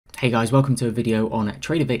Hey guys, welcome to a video on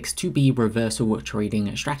TRADINGVIEW's 2B reversal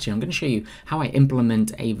trading strategy. I'm going to show you how I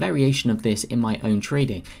implement a variation of this in my own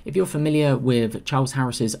trading. If you're familiar with Charles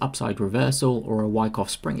Harris's upside reversal or a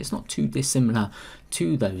Wyckoff spring, it's not too dissimilar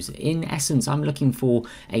to those. In essence, I'm looking for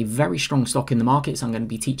a very strong stock in the market, so I'm going to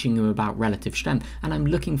be teaching you about relative strength, and I'm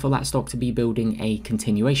looking for that stock to be building a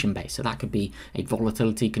continuation base. So that could be a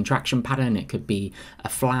volatility contraction pattern, it could be a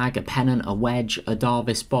flag, a pennant, a wedge, a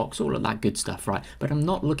Darvis box, all of that good stuff, right? But I'm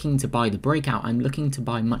not looking to buy the breakout, I'm looking to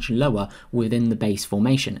buy much lower within the base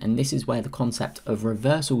formation, and this is where the concept of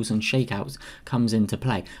reversals and shakeouts comes into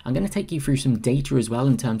play. I'm going to take you through some data as well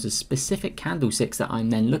in terms of specific candlesticks that I'm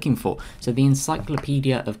then looking for. So the Encyclopedia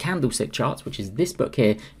of Candlestick Charts, which is this book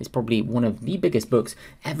here, is probably one of the biggest books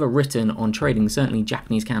ever written on trading, certainly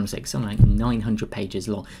Japanese candlesticks, something like 900 pages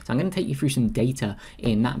long. So I'm going to take you through some data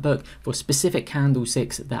in that book for specific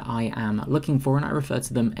candlesticks that I am looking for, and I refer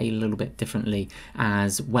to them a little bit differently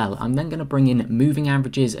as well. I'm then going to bring in moving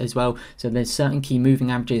averages as well. So there's certain key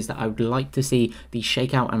moving averages that I would like to see the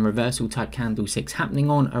shakeout and reversal type candlesticks happening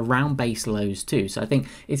on around base lows too. So I think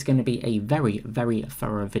it's going to be a very, very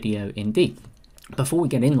thorough video indeed. Before we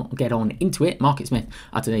get on into it, MarketSmith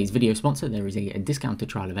are today's video sponsor. There is a discounted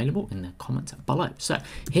trial available in the comments below. So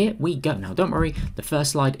here we go. Now don't worry, the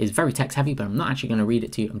first slide is very text heavy, but I'm not actually going to read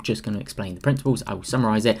it to you. I'm just going to explain the principles. I will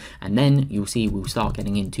summarize it, and then you'll see we'll start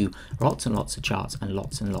getting into lots and lots of charts and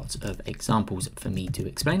lots of examples for me to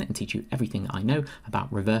explain it and teach you everything I know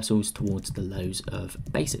about reversals towards the lows of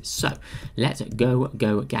bases. So let's go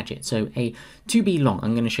gadget. So a 2B long,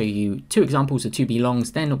 I'm going to show you two examples of 2B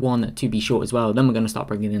longs, then one 2B short as well. Then we're going to start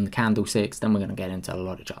bringing in the candlesticks, then we're going to get into a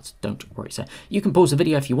lot of charts. Don't worry. So you can pause the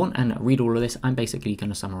video if you want and read all of this. I'm basically going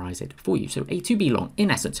to summarize it for you. So a 2B long, in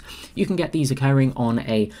essence, you can get these occurring on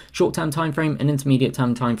a short-term time frame, an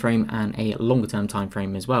intermediate-term time frame, and a longer-term time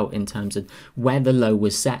frame as well, in terms of where the low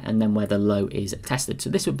was set and then where the low is tested. So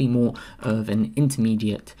this would be more of an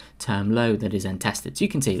intermediate-term low that is then tested. So you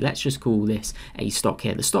can see, let's just call this a stock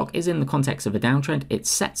here. The stock is in the context of a downtrend. It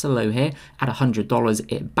sets a low here at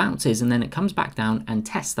 $100. It bounces and then it comes back down and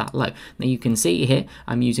tests that low. Now you can see here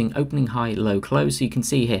I'm using opening high, low, close. So you can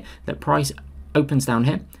see here that price opens down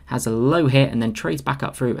here, has a low here, and then trades back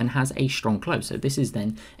up through and has a strong close. So this is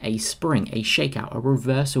then a spring, a shakeout, a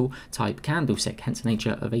reversal type candlestick, hence the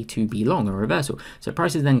nature of a 2B long, a reversal. So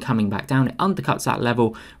price is then coming back down, it undercuts that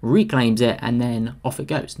level, reclaims it, and then off it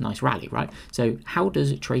goes. Nice rally, right? So how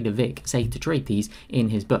does Trader Vic say to trade these in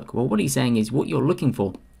his book? Well, what he's saying is what you're looking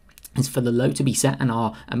for is for the low to be set, and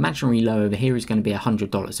our imaginary low over here is going to be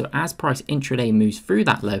 $100. So as price intraday moves through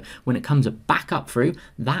that low, when it comes back up through,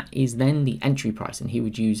 that is then the entry price, and he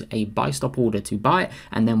would use a buy stop order to buy it,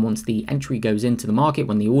 and then once the entry goes into the market,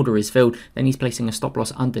 when the order is filled, then he's placing a stop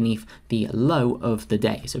loss underneath the low of the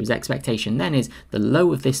day. So his expectation then is the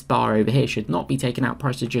low of this bar over here should not be taken out,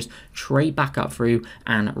 price to just trade back up through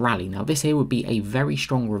and rally. Now this here would be a very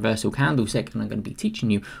strong reversal candlestick, and I'm going to be teaching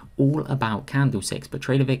you all about candlesticks, but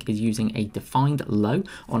Trader Vic is using a defined low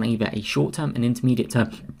on either a short-term, an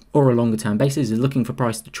intermediate-term, or a longer-term basis, is looking for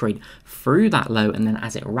price to trade through that low, and then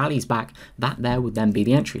as it rallies back, that there would then be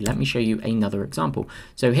the entry. Let me show you another example.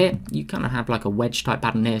 So here you kind of have like a wedge type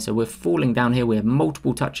pattern here. So we're falling down here, we have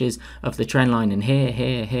multiple touches of the trend line, and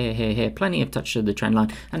here, plenty of touches of the trend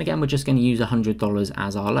line, and again we're just going to use $100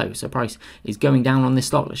 as our low. So price is going down on this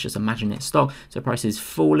stock, let's just imagine it's stock. So price is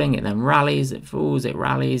falling, it then rallies, it falls, it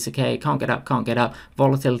rallies, okay, can't get up,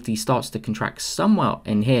 volatility starts to contract somewhere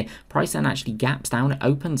in here, price then actually gaps down, it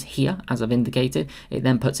opens here as I've indicated, it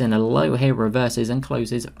then puts in a low here, reverses and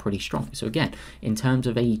closes pretty strong. So again, in terms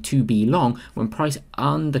of a 2B long, when price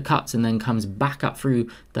undercuts and then comes back up through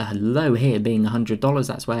the low here being $100,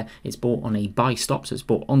 that's where it's bought on a buy stop, so it's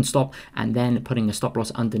bought on stop and then putting a stop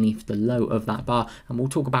loss underneath the low of that bar, and we'll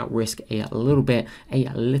talk about risk a little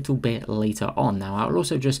bit later on. Now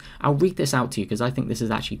I'll read this out to you because I think this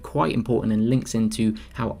is actually quite important and links into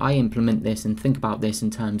how I implement this and think about this in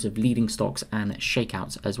terms of leading stocks and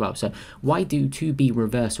shakeouts as well. So why do 2B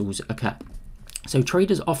reversals occur? So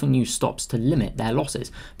traders often use stops to limit their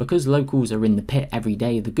losses. Because locals are in the pit every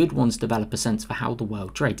day, the good ones develop a sense for how the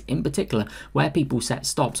world trades, in particular where people set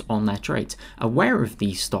stops on their trades. Aware of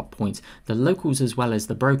these stop points, the locals as well as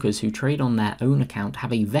the brokers who trade on their own account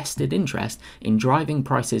have a vested interest in driving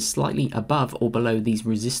prices slightly above or below these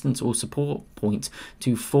resistance or support points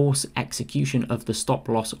to force execution of the stop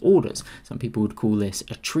loss orders. Some people would call this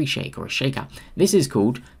a tree shake or a shakeout. This is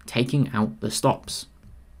called taking out the stops.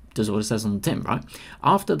 does what it says on the tin, right?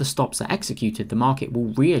 After the stops are executed, the market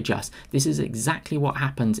will readjust. This is exactly what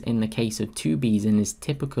happens in the case of 2Bs and is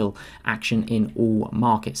typical action in all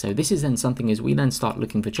markets. So this is then something, as we then start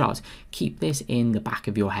looking for charts, keep this in the back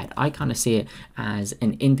of your head. I kind of see it as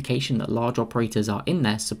an indication that large operators are in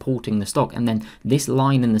there supporting the stock, and then this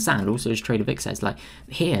line in the sand, also as Trade REVERSALS says, like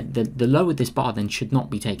here, the lower this bar then should not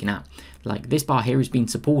be taken out. Like this bar here has been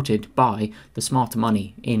supported by the smarter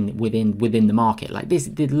money within the market. Like this,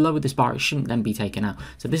 the lower this bar, it shouldn't then be taken out.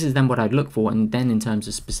 So this is then what I'd look for, and then in terms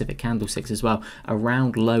of specific candlesticks as well,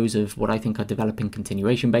 around lows of what I think are developing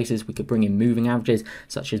continuation bases, we could bring in moving averages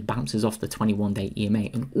such as bounces off the 21-day EMA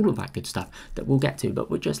and all of that good stuff that we'll get to,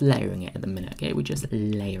 but we're just layering it at the minute, okay? We're just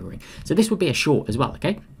layering. So this would be a short as well,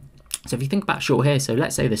 okay? So if you think about short here, so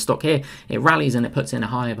let's say the stock here, it rallies and it puts in a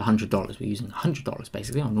high of $100. We're using $100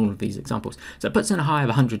 basically on all of these examples. So it puts in a high of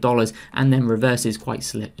 $100 and then reverses quite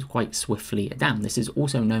swiftly down. This is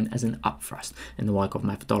also known as an up thrust in the Wyckoff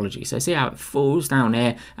methodology. So see how it falls down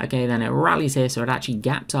here, okay, then it rallies here, so it actually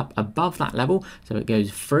gaps up above that level. So it goes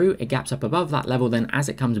through, it gaps up above that level, then as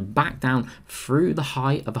it comes back down through the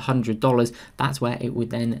high of $100, that's where it would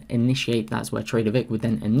then initiate, that's where Trade REVERSALS would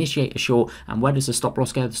then initiate a short. And where does the stop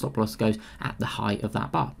loss go? The stop loss goes at the height of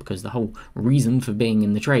that bar, because the whole reason for being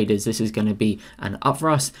in the trade is this is going to be an up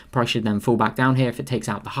thrust. Price should then fall back down here. If it takes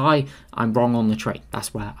out the high, I'm wrong on the trade.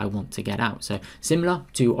 That's where I want to get out. So similar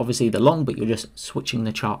to obviously the long, but you're just switching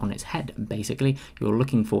the chart on its head. Basically, you're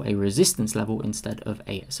looking for a resistance level instead of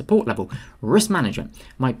a support level. Risk management.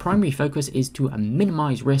 My primary focus is to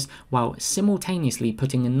minimize risk while simultaneously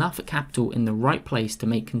putting enough capital in the right place to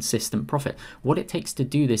make consistent profit. What it takes to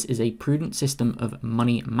do this is a prudent system of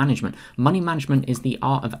money management. Money management is the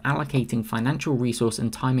art of allocating financial resource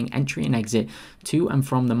and timing entry and exit to and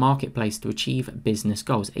from the marketplace to achieve business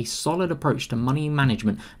goals. A solid approach to money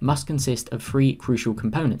management must consist of three crucial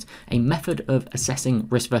components. A method of assessing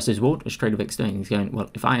risk versus reward, as Trade REVERSALS doing. He's going,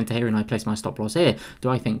 well, if I enter here and I place my stop loss here,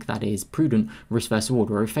 do I think that is prudent risk versus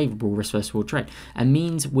reward or a favorable risk versus reward trade? A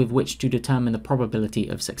means with which to determine the probability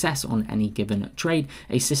of success on any given trade.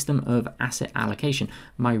 A system of asset allocation.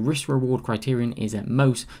 My risk reward criterion is at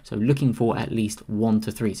most, so looking for at least 1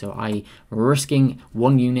 to 3. So I risking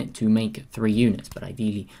 1 unit to make 3 units, but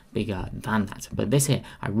ideally bigger than that. But this here,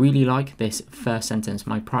 I really like this first sentence.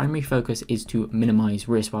 My primary focus is to minimize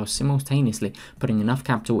risk while simultaneously putting enough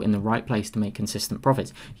capital in the right place to make consistent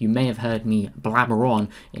profits. You may have heard me blabber on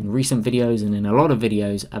in recent videos and in a lot of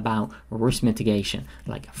videos about risk mitigation,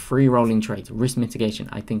 like free rolling trades, risk mitigation.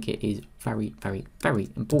 I think it is very, very, very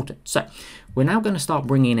important. So we're now going to start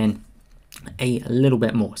bringing in a little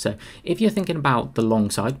bit more. So if you're thinking about the long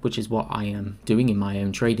side, which is what I am doing in my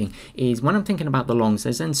own trading, is when I'm thinking about the longs,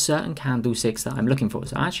 there's then certain candlesticks that I'm looking for.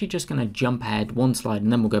 So I'm actually just going to jump ahead one slide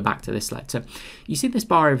and then we'll go back to this slide. So you see this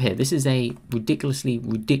bar over here, this is a ridiculously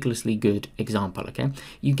good example, okay?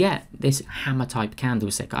 You get this hammer type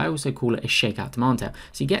candlestick. I also call it a shakeout demand tail.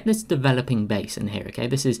 So you get this developing base in here, okay?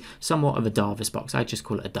 This is somewhat of a Davis box. I just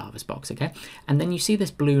call it a Davis box, okay? And then you see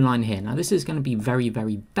this blue line here. Now this is going to be very,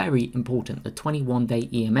 very, very important, the 21-day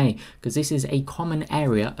EMA, because this is a common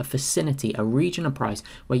area of vicinity, a region of price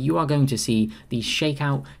where you are going to see these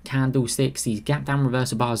shakeout candlesticks, these gap down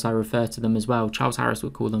reversal bars, I refer to them as well. Charles Harris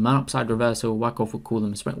would call them an upside reversal, Wyckoff would call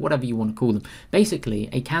them a sprint, whatever you want to call them. Basically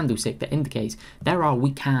a candlestick that indicates there are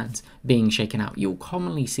weak hands being shaken out. You'll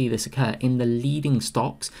commonly see this occur in the leading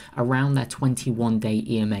stocks around their 21-day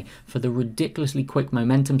EMA. For the ridiculously quick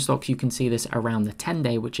momentum stocks, you can see this around the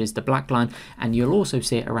 10-day, which is the black line, and you'll also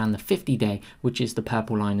see it around the 50-day, which is the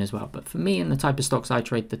purple line as well. But for me and the type of stocks I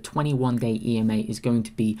trade, the 21-day EMA is going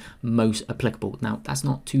to be most applicable. Now, that's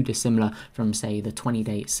not too dissimilar from, say, the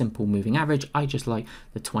 20-day simple moving average. I just like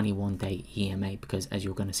the 21-day EMA because, as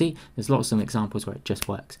you're going to see, there's lots of examples where it just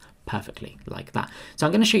works perfectly like that. So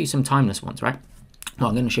I'm going to show you some timeless ones, right? Well,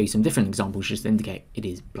 I'm going to show you some different examples just to indicate it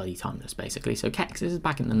is bloody timeless, basically. So KEX, this is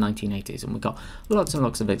back in the 1980s, and we've got lots and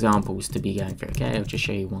lots of examples to be going through, okay? I'll just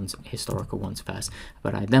show you ones, historical ones first,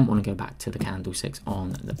 but I then want to go back to the candlesticks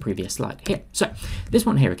on the previous slide here. So this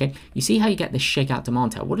one here, okay? You see how you get this shakeout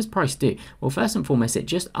demand tail? What does price do? Well, first and foremost, it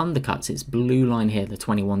just undercuts its blue line here, the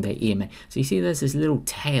 21-day EMA. So you see there's this little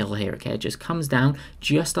tail here, okay? It just comes down,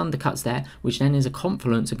 just undercuts there, which then is a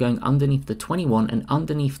confluence of going underneath the 21 and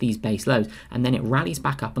underneath these base lows, and then it rallies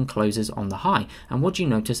back up and closes on the high. And what do you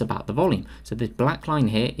notice about the volume? So the black line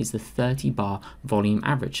here is the 30-bar volume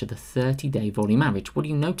average, so the 30-day volume average. What do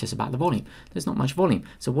you notice about the volume? There's not much volume.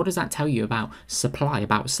 So what does that tell you about supply,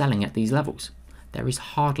 about selling at these levels? There is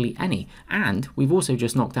hardly any. And we've also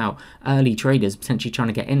just knocked out early traders potentially trying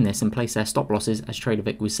to get in this and place their stop losses, as Trade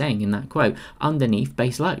REVERSALS was saying in that quote, underneath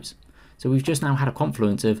base lows. So we've just now had a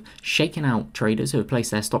confluence of shaking out traders who have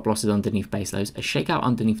placed their stop losses underneath base lows, a shakeout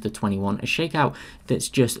underneath the 21, a shakeout that's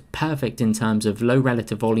just perfect in terms of low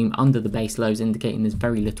relative volume under the base lows, indicating there's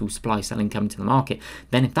very little supply selling coming to the market.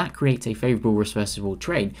 Then if that creates a favorable reversible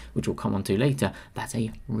trade, which we'll come on to later, that's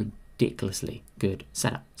a ridiculously good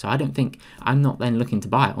setup. So I'm not then looking to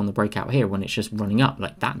buy it on the breakout here when it's just running up.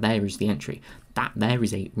 Like that there is the entry. That there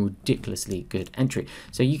is a ridiculously good entry.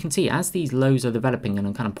 So you can see as these lows are developing, and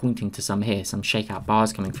I'm kind of pointing to some here, some shakeout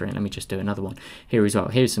bars coming through. And let me just do another one here as well.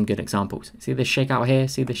 Here's some good examples. See this shakeout here,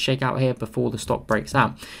 see this shakeout here before the stock breaks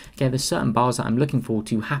out. Okay, there's certain bars that I'm looking for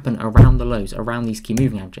to happen around the lows, around these key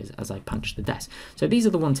moving averages as I punch the desk. So these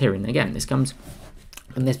are the ones here, and again, this comes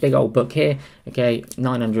from this big old book here, okay,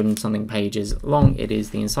 900 and something pages long. It is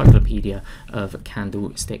the encyclopedia of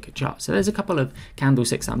candlestick charts. So there's a couple of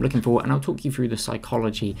candlesticks that I'm looking for, and I'll talk you through the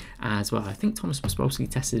psychology as well. I think Thomas Pospolsky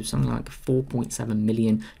tested something like 4.7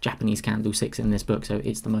 million Japanese candlesticks in this book, so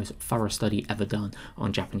it's the most thorough study ever done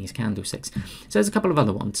on Japanese candlesticks. So there's a couple of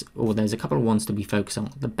other ones, or there's a couple of ones to be focused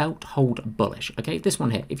on. The belt hold bullish, okay, this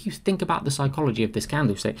one here. If you think about the psychology of this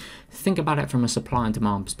candlestick, think about it from a supply and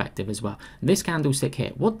demand perspective as well. This candlestick here,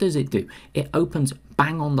 what does it do? It opens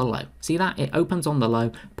bang on the low. See that? It opens on the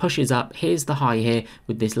low, pushes up. Here's the high here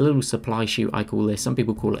with this little supply shoot, I call this. Some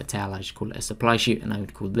people call it a tail, I just call it a supply shoot, and I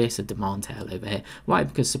would call this a demand tail over here. Why?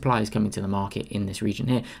 Because supply is coming to the market in this region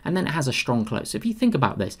here, and then it has a strong close. So if you think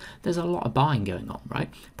about this, there's a lot of buying going on, right?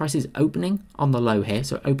 Price is opening on the low here,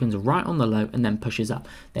 so it opens right on the low and then pushes up.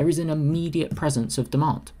 There is an immediate presence of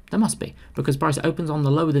demand. There must be, because price opens on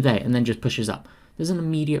the low of the day and then just pushes up. There's an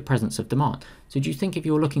immediate presence of demand. So do you think if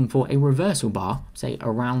you're looking for a reversal bar, say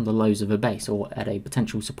around the lows of a base or at a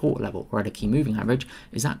potential support level or at a key moving average,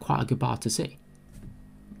 is that quite a good bar to see?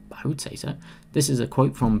 I would say so. This is a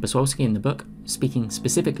quote from Pospolsky in the book, speaking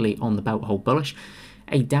specifically on the belt hold bullish.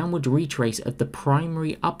 A downward retrace of the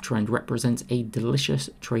primary uptrend represents a delicious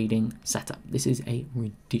trading setup. This is a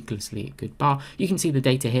ridiculously good bar. You can see the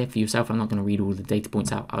data here for yourself. I'm not going to read all the data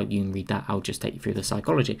points out. You can read that. I'll just take you through the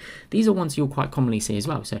psychology. These are ones you'll quite commonly see as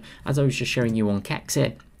well. So as I was just showing you on KEX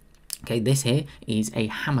here, okay, this here is a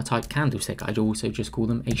hammer type candlestick. I'd also just call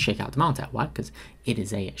them a shakeout demand tail. Why? Because it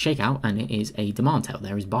is a shakeout and it is a demand tail.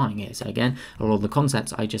 There is buying here. So again, a lot of the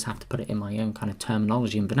concepts, I just have to put it in my own kind of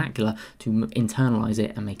terminology and vernacular to internalize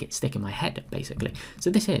it and make it stick in my head, basically. So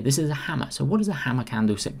this here, this is a hammer. So what does a hammer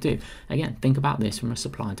candlestick do? Again, think about this from a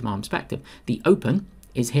supply and demand perspective. The open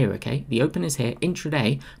is here, okay? The open is here.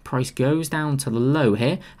 Intraday, price goes down to the low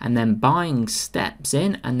here, and then buying steps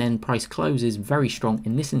in, and then price closes very strong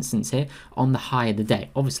in this instance here on the high of the day.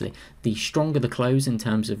 Obviously, the stronger the close in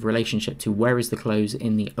terms of relationship to where is the close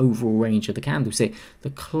in the overall range of the candlestick, the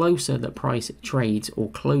closer that price trades or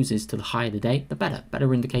closes to the high of the day, the better.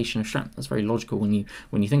 Better indication of strength. That's very logical when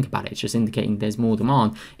you think about it. It's just indicating there's more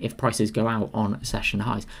demand if prices go out on session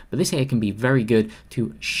highs. But this here can be very good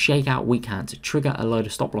to shake out weak hands, to trigger a load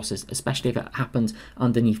of stop losses, especially if it happens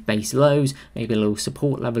underneath base lows, maybe a little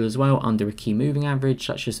support level as well under a key moving average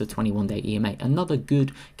such as the 21-day EMA. Another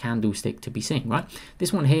good candlestick to be seen, right?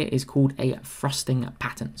 This one here is called a thrusting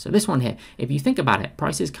pattern. So this one here, if you think about it,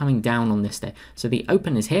 price is coming down on this day. So the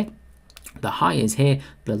open is here, the high is here,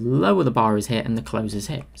 the lower the bar is here, and the close is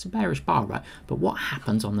here. It's a bearish bar, right? But what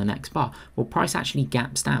happens on the next bar? Well, price actually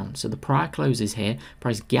gaps down. So the prior close is here,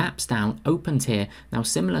 price gaps down, opens here. Now,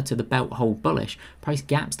 similar to the belt hold bullish, price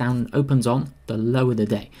gaps down and opens on the low of the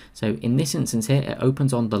day. So in this instance here, it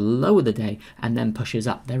opens on the low of the day and then pushes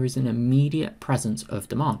up. There is an immediate presence of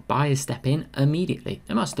demand. Buyers step in immediately.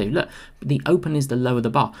 They must do. Look, the open is the low of the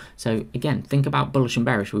bar. So again, think about bullish and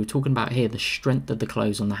bearish. We were talking about here the strength of the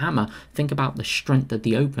close on the hammer. Think about the strength of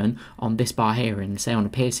the open on this bar here and say on a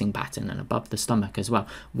piercing pattern and above the stomach as well.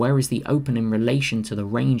 Where is the open in relation to the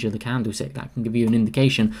range of the candlestick? That can give you an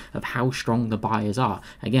indication of how strong the buyers are.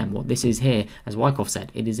 Again, what this is here, as Wyckoff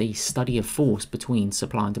said, it is a study of force between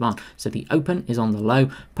supply and demand. So the open is on the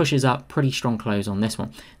low, pushes up, pretty strong close on this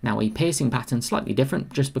one. Now a piercing pattern, slightly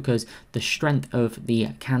different just because the strength of the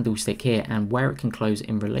candlestick here and where it can close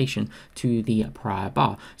in relation to the prior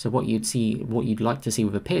bar. So what you'd like to see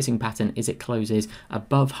with a piercing pattern is it closes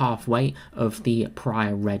above halfway of the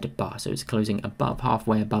prior red bar. So it's closing above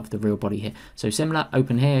halfway above the real body here. So similar,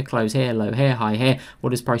 open here, close here, low here, high here. What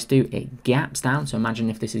does price do? It gaps down. So imagine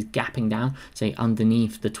if this is gapping down, say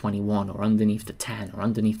underneath the 21 or underneath the 10 or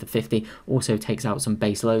underneath the 50, also takes out some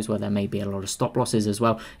base lows where there may be a lot of stop losses as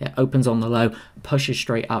well. It opens on the low, pushes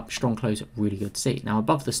straight up, strong close, really good to see. Now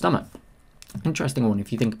above the stomach, interesting one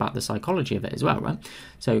if you think about the psychology of it as well, right?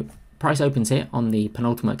 So price opens here on the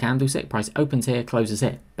penultimate candlestick, price opens here, closes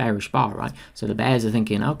here, bearish bar, right? So the bears are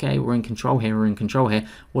thinking, okay, we're in control here, we're in control here.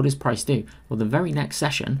 What does price do? Well, the very next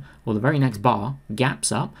session, or the very next bar,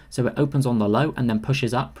 gaps up, so it opens on the low and then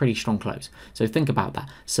pushes up, pretty strong close. So think about that.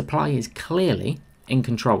 Supply is clearly in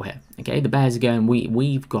control here. Okay, the bears are going,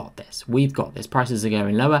 we've got this, prices are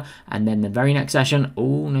going lower, and then the very next session,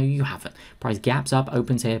 oh no you haven't, price gaps up,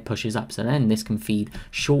 opens here, pushes up. So then this can feed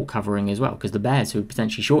short covering as well, because the bears who are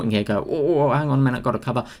potentially shorting here go, oh hang on a minute, got to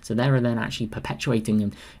cover. So they're then actually perpetuating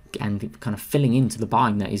and kind of filling into the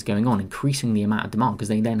buying that is going on, increasing the amount of demand, because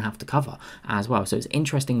they then have to cover as well. So it's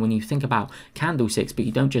interesting when you think about candlesticks, but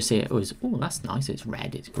you don't just see it as, oh that's nice, it's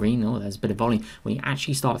red, it's green, oh there's a bit of volume. When you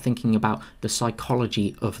actually start thinking about the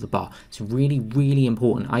psychology of the bar, it's really, really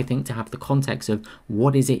important, I think, to have the context of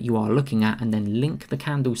what is it you are looking at, and then link the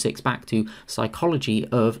candlesticks back to psychology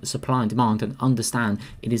of supply and demand, and understand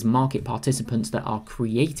it is market participants that are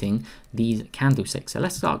creating these candlesticks. So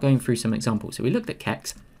let's start going through some examples. So we looked at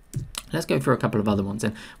KEX. Let's go through a couple of other ones.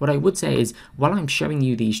 And what I would say is, while I'm showing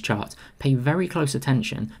you these charts, pay very close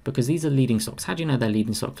attention, because these are leading stocks. How do you know they're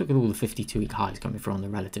leading stocks? Look at all the 52-week highs coming through on the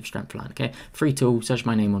relative strength line, okay? Free tool, search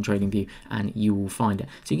my name on TradingView, and you will find it.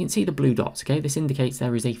 So you can see the blue dots, okay? This indicates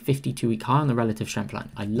there is a 52-week high on the relative strength line.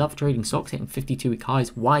 I love trading stocks hitting 52-week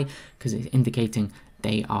highs. Why? Because it's indicating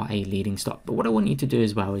they are a leading stock. But what I want you to do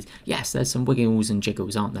as well is, yes, there's some wiggles and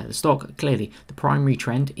jiggles, aren't there? The stock, clearly, the primary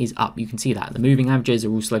trend is up. You can see that. The moving averages are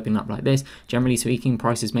all sloping up like this. Generally speaking,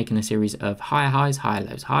 price is making a series of higher highs, higher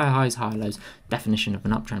lows, higher highs, higher lows, definition of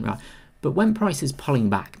an uptrend, right? But when price is pulling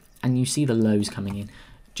back and you see the lows coming in,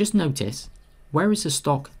 just notice, where is the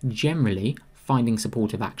stock generally finding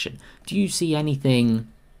supportive action? Do you see anything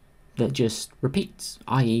that just repeats,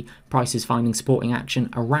 i.e. price is finding supporting action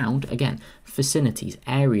around, again, vicinities,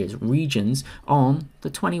 areas, regions on the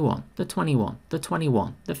 21, the 21, the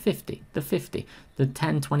 21, the 50, the 50, the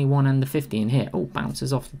 10, 21 and the 50 in here. Oh,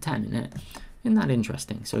 bounces off the 10 in it. Isn't that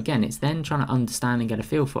interesting? So again, it's then trying to understand and get a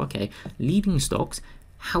feel for, okay, leading stocks,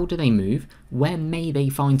 how do they move? Where may they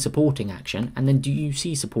find supporting action? And then do you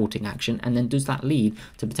see supporting action? And then does that lead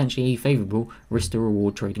to potentially a favorable risk to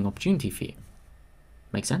reward trading opportunity for you?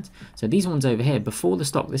 Make sense? So these ones over here, before the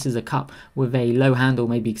stock, this is a cup with a low handle,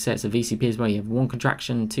 maybe sets of VCP as well. You have 1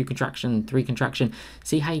 contraction, 2 contraction, 3 contraction.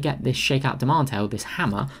 See how you get this shakeout demand tail, this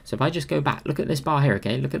hammer. So if I just go back, look at this bar here,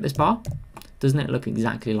 okay? Look at this bar. Doesn't it look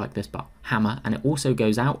exactly like this bar? Hammer, and it also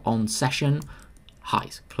goes out on session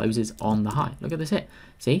highs, closes on the high. Look at this here.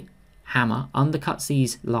 See? Hammer undercuts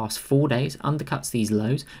these last 4 days, undercuts these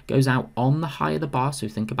lows, goes out on the high of the bar. So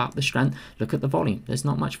think about the strength. Look at the volume. There's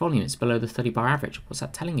not much volume. It's below the 30-bar average. What's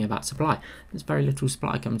that telling you about supply? There's very little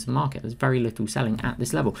supply coming to the market. There's very little selling at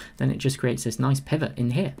this level. Then it just creates this nice pivot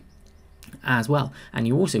in here as well, and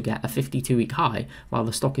you also get a 52-week high while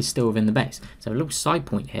the stock is still within the base. So a little side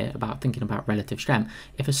point here about thinking about relative strength.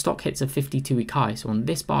 If a stock hits a 52-week high, so on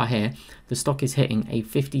this bar here, the stock is hitting a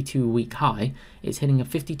 52-week high, it's hitting a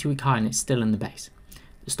 52-week high and it's still in the base.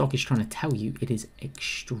 The stock is trying to tell you it is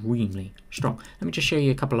extremely strong. Let me just show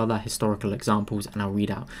you a couple other historical examples and I'll read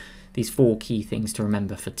out these 4 key things to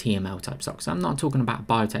remember for TML type stocks. So I'm not talking about a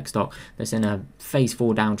biotech stock that's in a phase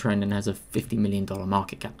 4 downtrend and has a $50 million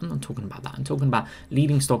market cap. I'm not talking about that. I'm talking about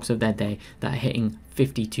leading stocks of their day that are hitting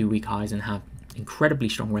 52-week highs and have incredibly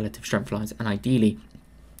strong relative strength lines, and ideally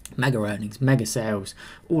mega earnings, mega sales,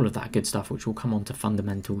 all of that good stuff, which will come on to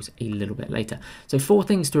fundamentals a little bit later. So 4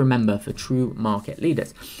 things to remember for true market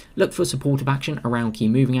leaders. Look for supportive action around key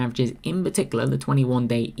moving averages, in particular the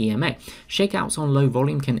 21-day EMA. Shakeouts on low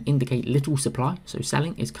volume can indicate little supply, so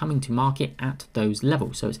selling is coming to market at those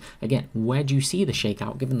levels. So it's, again, where do you see the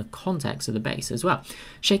shakeout given the context of the base as well?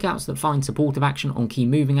 Shakeouts that find supportive action on key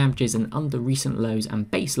moving averages and under recent lows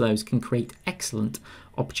and base lows can create excellent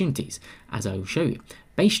opportunities, as I will show you.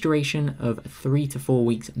 Base duration of 3 to 4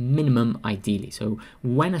 weeks minimum, ideally. So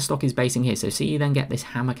when a stock is basing here, so see you then get this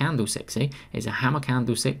hammer candlestick. See, it's a hammer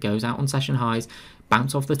candlestick, goes out on session highs,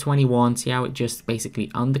 bounce off the 21. See how it just basically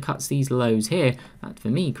undercuts these lows here. That for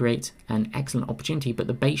me creates an excellent opportunity, but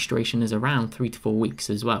the base duration is around 3 to 4 weeks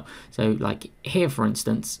as well. So like here, for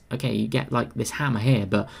instance, okay, you get like this hammer here,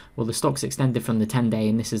 but well, the stock's extended from the 10-day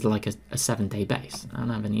and this is like a 7-day base. I don't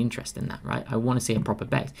have any interest in that, right? I want to see a proper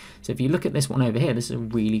base. So if you look at this one over here, this is a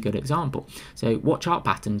really good example. So what chart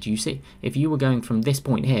pattern do you see? If you were going from this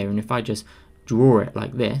point here, and if I just draw it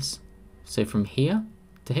like this, so from here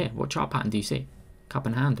to here, what chart pattern do you see? cup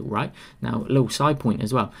and handle, right? Now, a little side point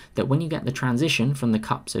as well, that when you get the transition from the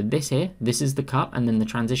cup, so this here, this is the cup, and then the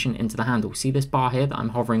transition into the handle. See this bar here that I'm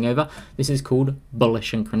hovering over? This is called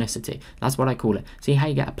bullish synchronicity. That's what I call it. See how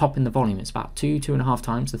you get a pop in the volume? It's about 2.5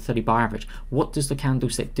 times the 30-bar average. What does the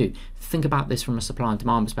candlestick do? Think about this from a supply and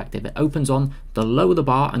demand perspective. It opens on the lower the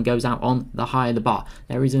bar and goes out on the higher the bar.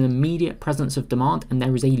 There is an immediate presence of demand, and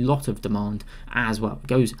there is a lot of demand as well. It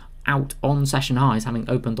goes out on session highs, having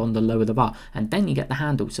opened on the lower the bar, and then you get the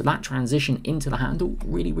handle. So that transition into the handle,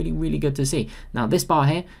 really good to see. Now this bar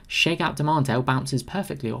here, shakeout demand tail, bounces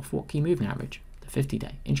perfectly off what key moving average? The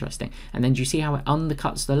 50-day. Interesting. And then do you see how it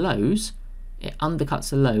undercuts the lows? It undercuts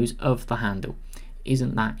the lows of the handle.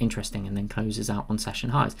 Isn't that interesting? And then closes out on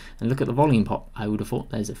session highs. And look at the volume pop. I would have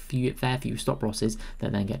thought there's a fair few stop losses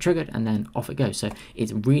that then get triggered, and then off it goes. So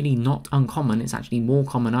it's really not uncommon. It's actually more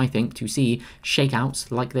common, I think, to see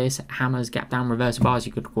shakeouts like this, hammers, gap down reversal bars.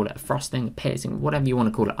 You could call it a frosting, a piercing, whatever you want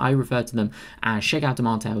to call it. I refer to them as shakeout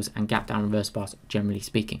demand tails and gap down reversal bars, generally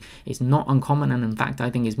speaking. It's not uncommon, and in fact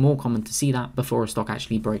I think it's more common to see that before a stock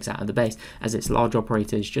actually breaks out of the base, as it's large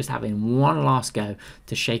operators just having one last go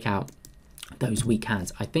to shake out those weak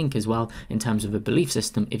hands. I think as well, in terms of a belief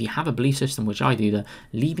system, if you have a belief system, which I do, that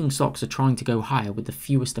leading stocks are trying to go higher with the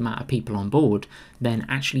fewest amount of people on board, then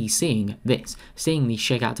actually seeing these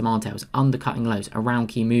shakeout demand tails undercutting lows around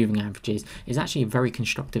key moving averages is actually a very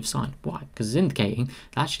constructive sign. Why? Because it's indicating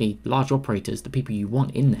that actually large operators, the people you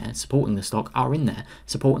want in there supporting the stock, are in there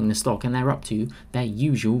supporting the stock, and they're up to their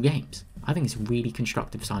usual games. I think it's a really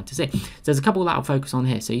constructive sign to see. So there's a couple that I'll focus on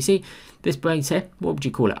here. So you see this base here, what would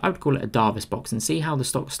you call it? I would call it a Davis box, and see how the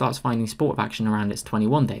stock starts finding support of action around its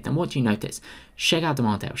 21 day. Then what do you notice? Shakeout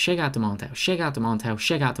demand tail, shakeout demand tail, shakeout demand tail,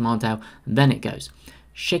 shakeout demand tail, then it goes.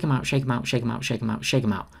 Shake them out, shake them out, shake them out, shake them out, shake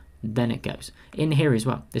them out. Then it goes. In here as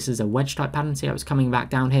well, this is a wedge type pattern. See how it's coming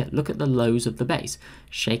back down here? Look at the lows of the base.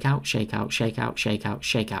 Shake out, shake out, shake out, shake out,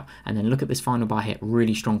 shake out. And then look at this final bar here,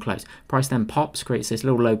 really strong close. Price then pops, creates this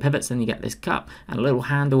little low pivots, then you get this cup and a little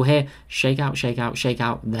handle here. Shake out, shake out, shake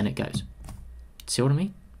out, then it goes. See what I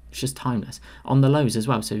mean? It's just timeless. On the lows as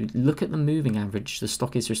well, so look at the moving average the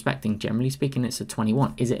stock is respecting. Generally speaking, it's a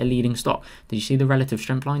 21. Is it a leading stock? Did you see the relative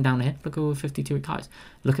strength line down here? Look at all the 52-week highs.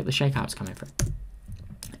 Look at the shakeouts coming through.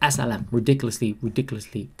 SLM,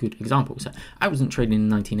 ridiculously good example. So I wasn't trading in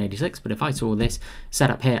 1986, but if I saw this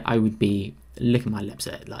setup here, I would be licking my lips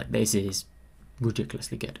at it. Like, this is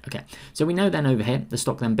ridiculously good. Okay, so we know then over here, the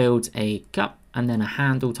stock then builds a cup and then a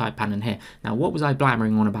handle type pattern here. Now, what was I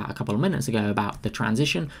blabbering on about a couple of minutes ago about the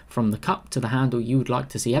transition from the cup to the handle? You would like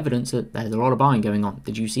to see evidence that there's a lot of buying going on.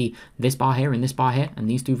 Did you see this bar here and this bar here and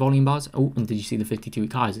these two volume bars? Oh, and did you see the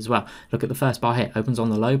 52-week highs as well? Look at the first bar here, opens on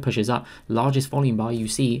the low, pushes up, largest volume bar you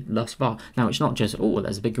see thus far. Now, it's not just, oh,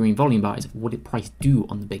 there's a big green volume bar. It's what did price do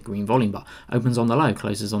on the big green volume bar? Opens on the low,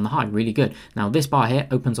 closes on the high, really good. Now, this bar here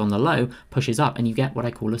opens on the low, pushes up, and you get what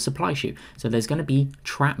I call a supply shoot. So there's going to be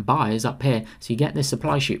trap buyers up here. So you get this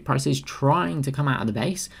supply shoot. Price is trying to come out of the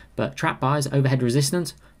base, but trap buyers, overhead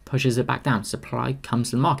resistance, pushes it back down. Supply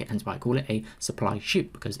comes to the market, hence why I call it a supply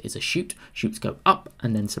shoot, because it's a shoot. Shoots go up,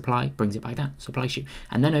 and then supply brings it back down. Supply shoot.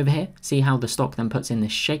 And then over here, see how the stock then puts in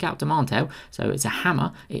this shakeout demand tail. So it's a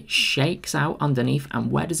hammer. It shakes out underneath,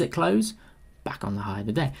 and where does it close? Back on the high of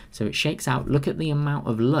the day. So it shakes out. Look at the amount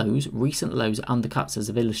of lows, recent lows, undercuts, as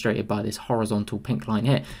illustrated by this horizontal pink line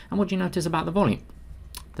here. And what do you notice about the volume?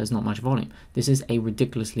 There's not much volume. This is a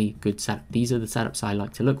ridiculously good setup. These are the setups I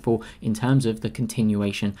like to look for in terms of the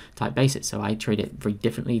continuation type basis. So I trade it very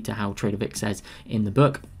differently to how Trade REVERSALS says in the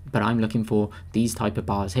book, but I'm looking for these type of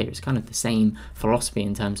bars here. It's kind of the same philosophy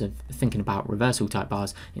in terms of thinking about reversal type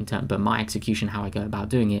bars, but my execution, how I go about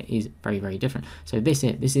doing it, is very different. So this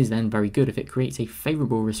is then very good if it creates a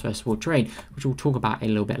favorable risk versus reward trade, which we'll talk about a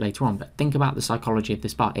little bit later on. But think about the psychology of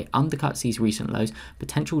this bar. It undercuts these recent lows,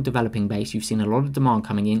 potential developing base. You've seen a lot of demand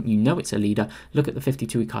coming in. You know it's a leader. Look at the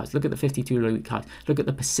 52-week highs. Look at the 52-week highs. Look at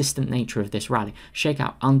the persistent nature of this rally. Shake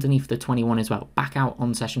out underneath the 21 as well. Back out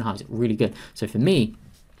on session highs. Really good. So for me,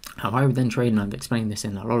 how I would then trade, and I've explained this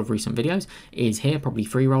in a lot of recent videos, is here probably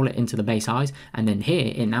free roll it into the base highs, and then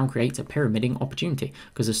here it now creates a pyramiding opportunity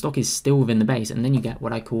because the stock is still within the base, and then you get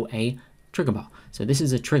what I call a trigger bar. So this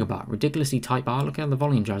is a trigger bar, ridiculously tight bar. Look how the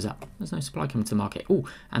volume dries up. There's no supply coming to the market. Oh,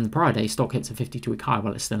 and the prior day stock hits a 52-week high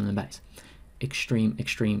while it's still in the base.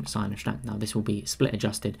 Extreme sign of strength. Now this will be split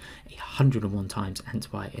adjusted 101 times,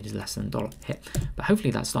 hence why it is less than $1 hit. But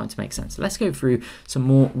hopefully that's starting to make sense. Let's go through some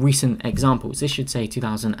more recent examples. This should say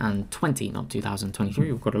 2020, not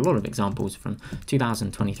 2023. We've got a lot of examples from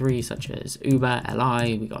 2023, such as Uber,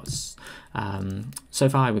 LI, we got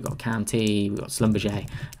SoFi, we've got CAMT, we've got Schlumberger,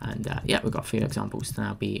 and yeah, we've got a few examples to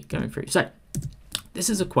now be going through. So This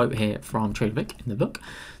is a quote here from Trade REVERSALS in the book.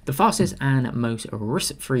 The fastest and most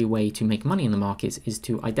risk-free way to make money in the markets is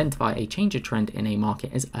to identify a change of trend in a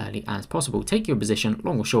market as early as possible. Take your position,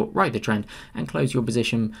 long or short, ride the trend, and close your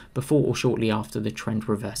position before or shortly after the trend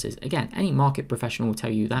reverses. Again, any market professional will tell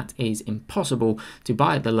you that is impossible to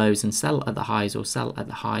buy at the lows and sell at the highs, or sell at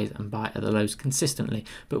the highs and buy at the lows consistently.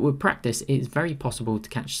 But with practice, it is very possible to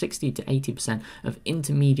catch 60 to 80% of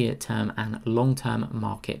intermediate term and long-term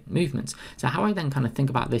market movements. So how I then kind of think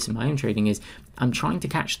about this in my own trading is I'm trying to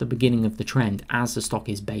catch the beginning of the trend as the stock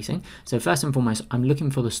is basing. So first and foremost, I'm looking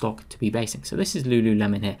for the stock to be basing. So this is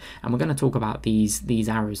Lululemon here, and we're going to talk about these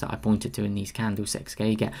arrows that I pointed to in these candlesticks.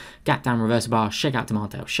 Okay, you get gap down, reverse bar, shakeout,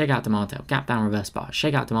 demand tail, shakeout, demand tail, gap down, reverse bar,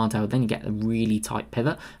 shakeout, demand tail. Then you get a really tight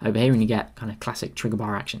pivot over here, and you get kind of classic trigger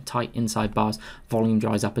bar action, tight inside bars, volume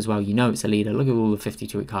dries up as well. You know it's a leader. Look at all the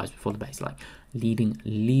 52-week highs before the base, like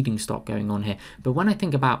leading stock going on here. But when I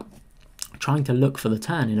think about trying to look for the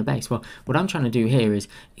turn in a base, well, what I'm trying to do here is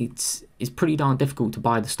it's pretty darn difficult to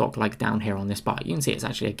buy the stock like down here on this bar. You can see it's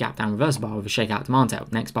actually a gap down reverse bar with a shakeout demand tail.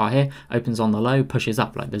 Next bar here opens on the low, pushes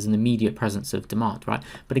up, like there's an immediate presence of demand, right?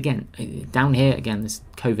 But again, down here, again, this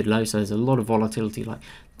COVID low, so there's a lot of volatility. Like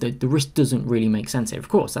the risk doesn't really make sense here. Of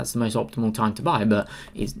course, that's the most optimal time to buy, but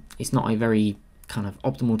it's not a very kind of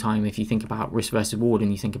optimal time if you think about risk versus reward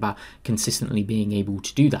and you think about consistently being able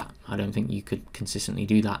to do that. I don't think you could consistently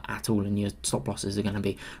do that at all, and your stop losses are going to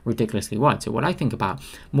be ridiculously wide. So what I think about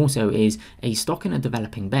more so is a stock in a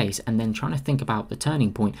developing base, and then trying to think about the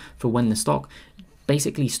turning point for when the stock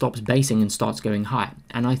basically stops basing and starts going higher.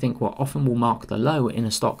 And I think what often will mark the low in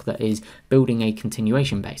a stock that is building a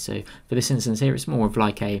continuation base. So for this instance here, it's more of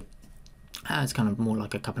like it's kind of more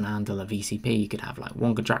like a cup and handle, a VCP. You could have like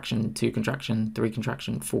 1 contraction, 2 contraction, 3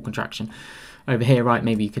 contraction, 4 contraction. Over here, right,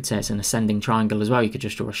 maybe you could say it's an ascending triangle as well. You could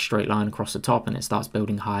just draw a straight line across the top and it starts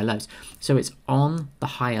building higher lows. So it's on the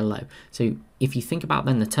higher low. So if you think about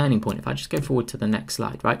then the turning point, if I just go forward to the next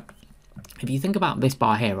slide, right? If you think about this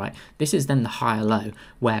bar here, right, this is then the higher low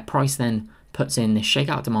where price then puts in this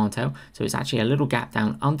shakeout demand tail. So it's actually a little gap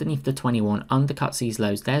down underneath the 21, undercuts these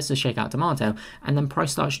lows. There's the shakeout demand tail, and then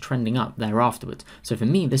price starts trending up there afterwards. So for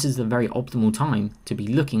me, this is the very optimal time to be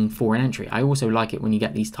looking for an entry. I also like it when you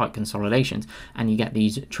get these tight consolidations and you get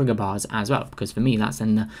these trigger bars as well, because for me, that's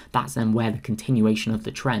then where the continuation of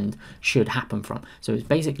the trend should happen from. So it's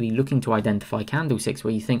basically looking to identify candlesticks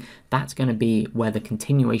where you think that's going to be where the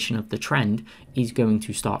continuation of the trend is going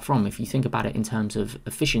to start from. If you think about it in terms of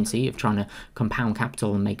efficiency of trying to compound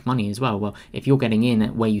capital and make money as well, well, if you're getting in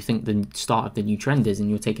at where you think the start of the new trend is and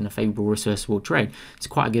you're taking a favorable risk versus reward trade, it's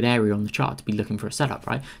quite a good area on the chart to be looking for a setup,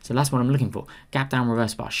 right? So that's what I'm looking for. Gap down,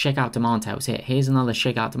 reverse bar, shakeout demand tails here. Here's another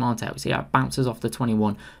shakeout demand tail. See how it bounces off the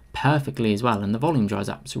 21 perfectly as well, and the volume dries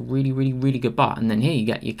up. It's a really good bar. And then here you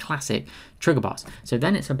get your classic trigger bars. So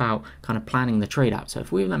then it's about kind of planning the trade out. So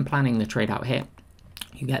if we were then planning the trade out here,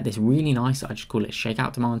 you get this really nice, I just call it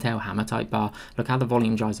shakeout demand tail, hammer type bar. Look how the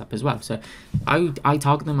volume dries up as well. So I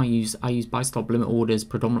target them. I use buy stop limit orders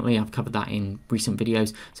predominantly. I've covered that in recent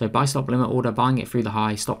videos. So buy stop limit order, buying it through the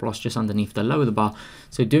high, stop loss just underneath the low of the bar.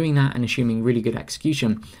 So doing that and assuming really good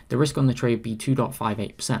execution, the risk on the trade would be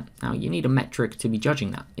 2.58%. Now you need a metric to be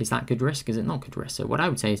judging that. Is that good risk? Is it not good risk? So what I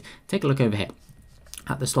would say is take a look over here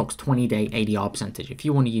at the stock's 20-day ADR percentage. If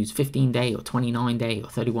you want to use 15-day or 29-day or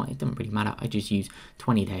 31, it doesn't really matter. I just use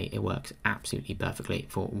 20-day. It works absolutely perfectly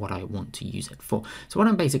for what I want to use it for. So what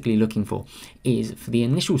I'm basically looking for is for the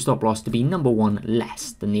initial stop loss to be number 1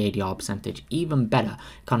 less than the ADR percentage. Even better,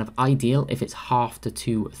 kind of ideal if it's half to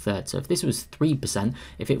 2/3. So if this was 3%,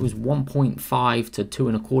 if it was 1.5 to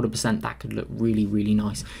 2.25%, that could look really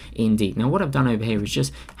nice indeed. Now what I've done over here is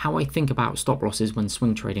just how I think about stop losses when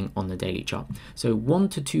swing trading on the daily chart. So 1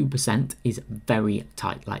 to 2% is very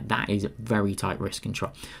tight, like that is very tight risk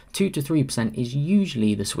control. 2 to 3% is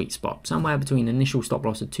usually the sweet spot. Somewhere between initial stop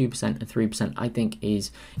loss of 2% and 3% I think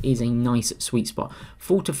is a nice sweet spot.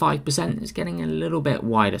 4 to 5% is getting a little bit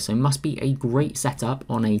wider, so must be a great setup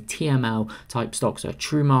on a TML type stock, so a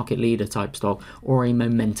true market leader type stock or a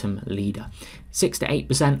momentum leader. 6 to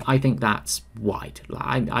 8%, I think that's wide.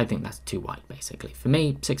 I think that's too wide basically. For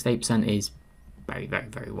me, 6 to 8% is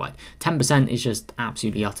very wide. 10% is just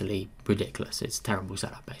absolutely utterly ridiculous. It's a terrible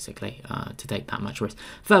setup basically to take that much risk.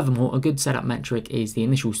 Furthermore, a good setup metric is the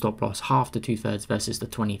initial stop loss, half to 2/3 versus the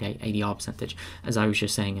 20-day ADR percentage, as I was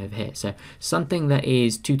just saying over here. So something that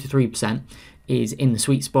is 2 to 3% is in the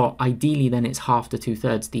sweet spot. Ideally then it's half to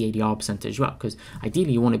 2/3 the ADR percentage as well, because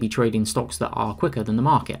ideally you want to be trading stocks that are quicker than the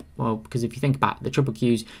market. Well, because if you think about it, the triple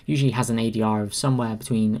Qs usually has an ADR of somewhere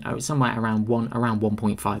around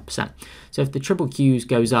 1.5%. So if the triple Qs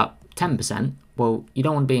goes up 10%, well, you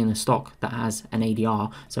don't want to be in a stock that has an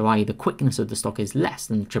ADR, so i.e. the quickness of the stock is less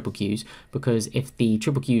than the triple Qs, because if the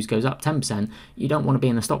triple Qs goes up 10%, you don't want to be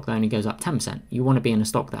in a stock that only goes up 10%. You want to be in a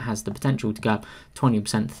stock that has the potential to go up 20%,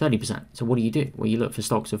 30%. So what do? Well, you look for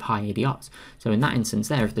stocks with high ADRs. So in that instance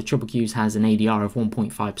there, if the triple Qs has an ADR of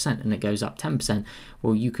 1.5% and it goes up 10%,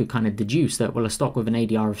 well, you could kind of deduce that, well, a stock with an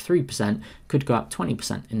ADR of 3% could go up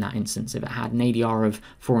 20% in that instance. If it had an ADR of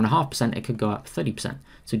 4.5%, it could go up 30%.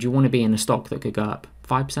 So do you want to be in a stock that could go up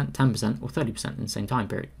 5%, 10%, or 30% in the same time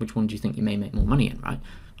period? Which one do you think you may make more money in, right?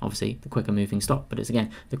 Obviously, the quicker moving stock, but it's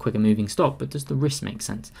again, the quicker moving stock, but does the risk make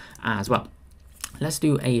sense as well? Let's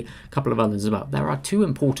do a couple of others as well. There are two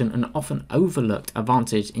important and often overlooked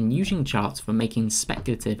advantages in using charts for making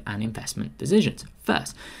speculative and investment decisions.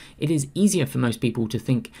 First, it is easier for most people to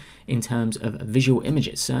think in terms of visual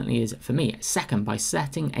images, certainly is for me. Second, by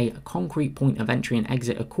setting a concrete point of entry and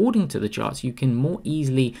exit according to the charts, you can more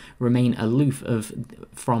easily remain aloof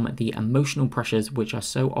from the emotional pressures which are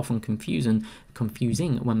so often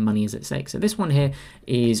confusing when money is at stake. So this one here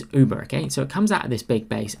is Uber, okay? So it comes out of this big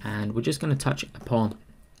base, and we're just going to touch upon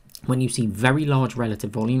when you see very large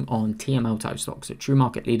relative volume on TML type stocks, so true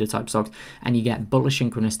market leader type stocks, and you get bullish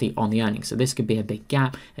synchronicity on the earnings. So this could be a big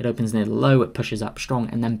gap, it opens near the low, it pushes up strong,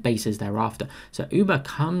 and then bases thereafter. So Uber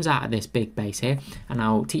comes out of this big base here, and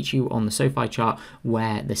I'll teach you on the SoFi chart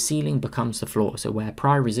where the ceiling becomes the floor, so where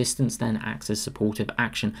prior resistance then acts as supportive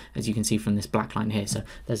action, as you can see from this black line here. So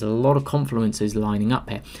there's a lot of confluences lining up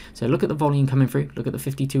here. So look at the volume coming through, look at the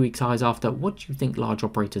 52 weeks highs after. What do you think large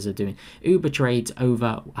operators are doing? Uber trades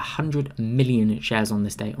over 100 million shares on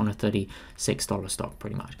this day on a $36 stock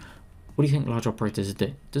pretty much. What do you think large operators are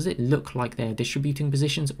doing? Does it look like they're distributing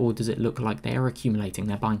positions, or does it look like they're accumulating?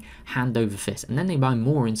 They're buying hand over fist, and then they buy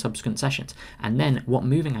more in subsequent sessions. And then what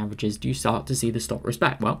moving averages do you start to see the stock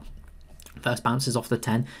respect? Well, first bounces off the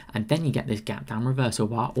 10, and then you get this gap down reversal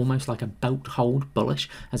bar, almost like a belt hold bullish,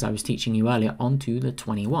 as I was teaching you earlier, onto the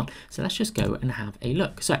 21. So let's just go and have a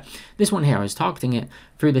look. So this one here, I was targeting it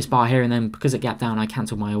through this bar here, and then because it gapped down, I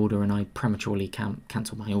cancelled my order, and I prematurely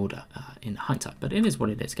cancelled my order in hindsight, but it is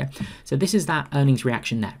what it is, okay? So this is that earnings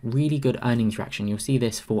reaction there, really good earnings reaction. You'll see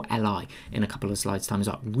this for LI in a couple of slides time as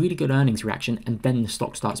well. Really good earnings reaction, and then the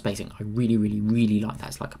stock starts basing. I really like that.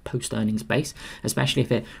 It's like a post-earnings base, especially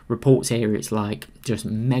if it reports here, it's like just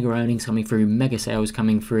mega earnings coming through, mega sales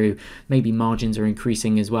coming through, maybe margins are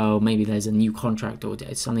increasing as well, maybe there's a new contract, or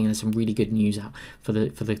it's something, there's some really good news out for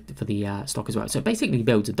the stock as well. So it basically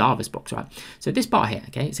builds a Davis box, right? So this bar here,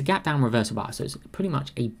 okay, it's a gap down reversal bar, so it's pretty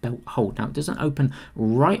much a belt hold. Now it doesn't open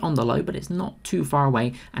right on the low, but it's not too far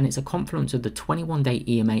away, and it's a confluence of the 21-day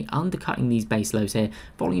EMA undercutting these base lows here.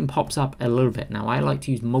 Volume pops up a little bit. Now I like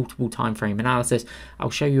to use multiple time frame analysis. I'll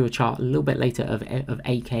show you a chart a little bit later of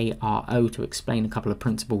AKRO to explain a couple of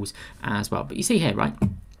principles as well. But you see here, right?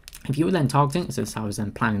 If you were then targeting, so I was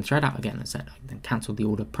then planning the trade out, again, as I said, I then cancelled the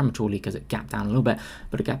order prematurely because it gapped down a little bit,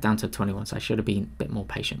 but it gapped down to 21, so I should have been a bit more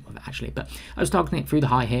patient with it actually. But I was targeting it through the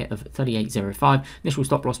high here of 38.05, initial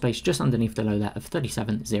stop loss base just underneath the low there of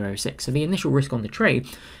 37.06. So the initial risk on the trade,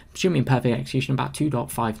 assuming perfect execution, about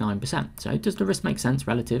 2.59%. So does the risk make sense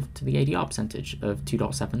relative to the ADR percentage of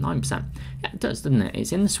 2.79%? Yeah, it does, doesn't it?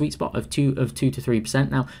 It's in the sweet spot of 2 to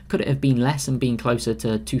 3%. Now, could it have been less and been closer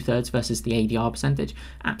to 2/3 versus the ADR percentage?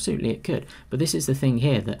 Absolutely. It could, but this is the thing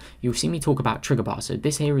here that you'll see me talk about trigger bar. So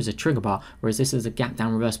this here is a trigger bar, whereas this is a gap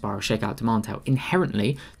down reverse bar or shakeout demand tail.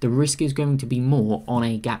 Inherently, the risk is going to be more on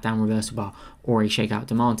a gap down reversal bar or a shakeout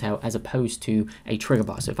demand tail as opposed to a trigger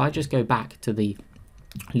bar. So if I just go back to the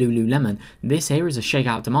Lululemon, this here is a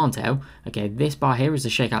shakeout demand tail. Okay, this bar here is a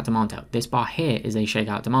shakeout demand tail. This bar here is a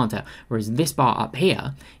shakeout demand tail. Whereas this bar up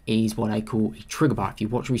here is what I call a trigger bar. If you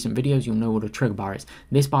watch recent videos, you'll know what a trigger bar is.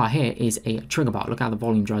 This bar here is a trigger bar. Look how the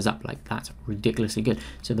volume dries up. Like, that's ridiculously good.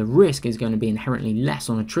 So the risk is going to be inherently less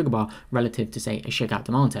on a trigger bar relative to, say, a shakeout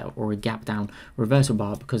demand tail or a gap down reversal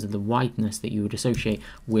bar because of the wideness that you would associate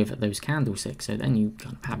with those candlesticks. So then you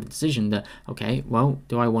kind of have a decision that, okay, well,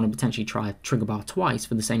 do I want to potentially try a trigger bar twice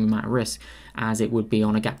for the same amount of risk as it would be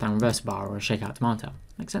on a gap down reversal bar or a shakeout demand tail?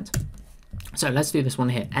 Makes sense. So let's do this one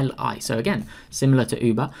here, LI. So again, similar to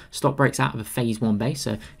Uber, stock breaks out of a phase 1 base.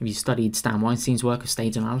 So if you studied Stan Weinstein's work of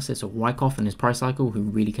stage analysis, or Wyckoff and his price cycle, who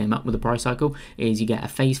really came up with the price cycle, is you get a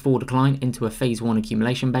phase 4 decline into a phase 1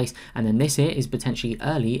 accumulation base, and then this here is potentially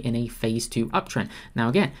early in a phase 2 uptrend. Now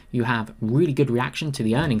again, you have really good reaction to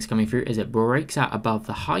the earnings coming through as it breaks out above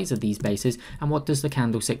the highs of these bases. And what does the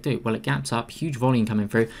candlestick do? Well, it gaps up, huge volume coming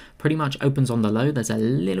through, pretty much opens on the low. There's a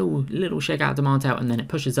little shakeout demand tail, and then it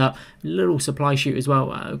pushes up, little little supply shoot as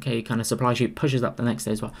well. Okay, kind of supply shoot pushes up the next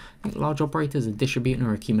day as well. I think large operators are distributing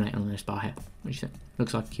or accumulating on this bar here. What do you think?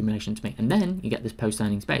 Looks like accumulation to me. And then you get this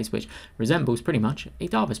post-earnings base, which resembles pretty much a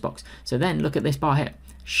Davis box. So then look at this bar here.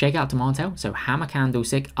 Shakeout demand tail, so hammer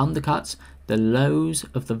candlestick undercuts the lows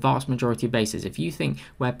of the vast majority of bases. If you think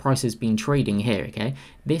where price has been trading here, okay,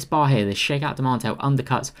 this bar here, this shakeout demand tail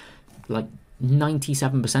undercuts like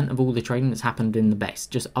 97% of all the trading that's happened in the base,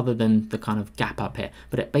 just other than the kind of gap up here.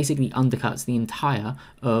 But it basically undercuts the entire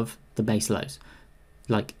of the base lows.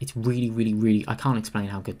 Like, it's really, I can't explain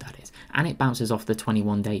how good that is. And it bounces off the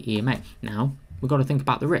 21-day EMA. Now, we've got to think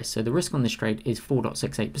about the risk. So the risk on this trade is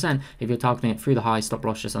 4.68% if you're targeting it through the high, stop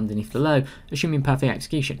loss just underneath the low, assuming perfect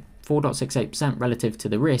execution. 4.68% relative to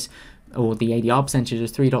the risk, or the ADR percentage,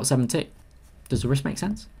 is 3.72. Does the risk make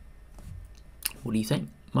sense? What do you think?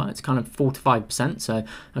 Well, it's kind of 4 to 5%, so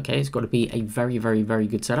okay, it's got to be a very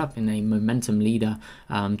good setup in a momentum leader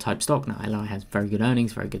type stock. Now, LI has very good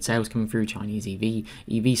earnings, very good sales coming through, Chinese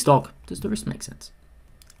EV stock. Does the risk make sense?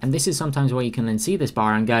 And this is sometimes where you can then see this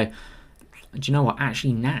bar and go, do you know what,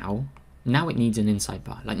 actually now it needs an inside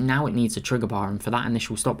bar. Like, now it needs a trigger bar, and for that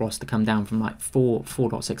initial stop loss to come down from like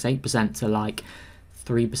 4.68% to like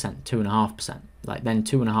 3%, 2.5%, like then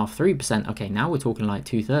 2.5%, 3%. Okay, now we're talking like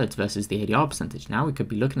 2/3 versus the ADR percentage. Now we could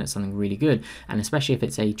be looking at something really good, and especially if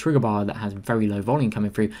it's a trigger bar that has very low volume coming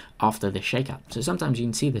through after this shakeout. So sometimes you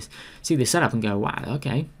can see this setup and go, wow,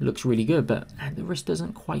 okay, looks really good, but the risk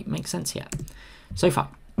doesn't quite make sense yet so far.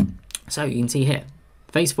 So you can see here,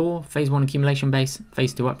 Phase 4, Phase 1 accumulation base,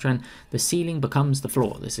 Phase 2 uptrend, the ceiling becomes the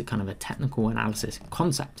floor. This is kind of a technical analysis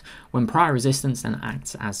concept, when prior resistance then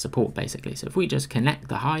acts as support, basically. So if we just connect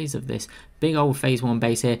the highs of this big old Phase 1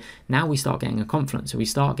 base here, now we start getting a confluence. So we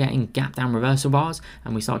start getting gap down reversal bars,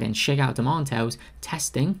 and we start getting shakeout demand tails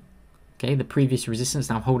testing, okay, the previous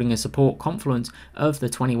resistance, now holding a support confluence of the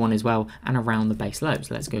 21 as well, and around the base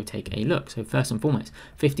lows. Let's go take a look. So first and foremost,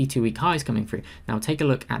 52-week highs coming through. Now take a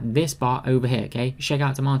look at this bar over here, okay,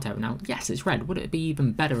 shakeout demand tail. Now, yes, it's red. Would it be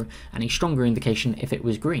even better and a stronger indication if it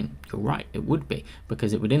was green? You're right, it would be,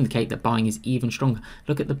 because it would indicate that buying is even stronger.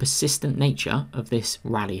 Look at the persistent nature of this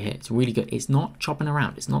rally here. It's really good. It's not chopping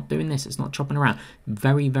around. It's not doing this. It's not chopping around.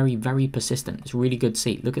 Very persistent. It's really good to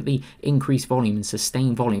see. Look at the increased volume and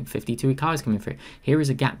sustained volume. 52 highs coming through. Here is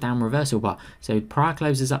a gap down reversal bar. So prior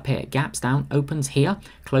closes up here, gaps down, opens here,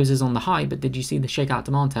 closes on the high, but did you see the shakeout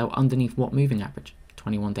demand tail underneath what moving average?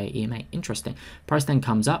 21-day EMA. Interesting. Price then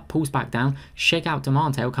comes up, pulls back down, shakeout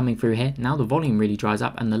demand tail coming through here. Now the volume really dries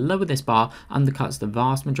up, and the low of this bar undercuts the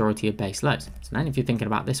vast majority of base lows. So then if you're thinking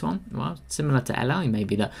about this one, well, similar to LI,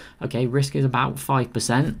 maybe that, okay, risk is about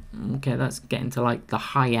 5%. Okay, that's getting to like the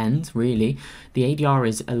high end, really. The ADR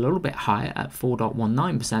is a little bit higher at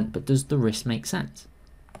 4.19%, but does the risk make sense?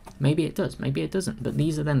 Maybe it does, maybe it doesn't. But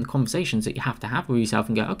these are then the conversations that you have to have with yourself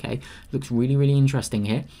and go, okay, looks really interesting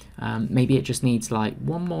here. Maybe it just needs like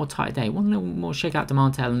one more tight day, one little more shakeout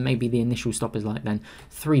demand tail, and maybe the initial stop is like then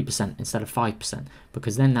 3% instead of 5%,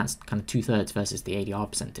 because then that's kind of 2/3 versus the ADR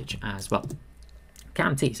percentage as well.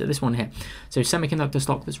 Guarantee. So this one here, so semiconductor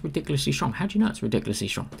stock that's ridiculously strong. How do you know it's ridiculously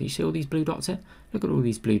strong? Do you see all these blue dots here? Look at all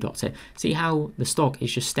these blue dots here. See how the stock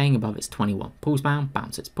is just staying above its 21. Pulls down,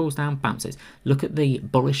 bounces, pulls down, bounces. Look at the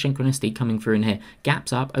bullish synchronicity coming through in here.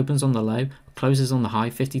 Gaps up, opens on the low, closes on the high,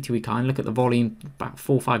 52-week high, and look at the volume, about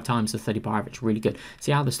 4 or 5 times the 30-bar average. Really good.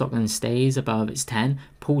 See how the stock then stays above its 10,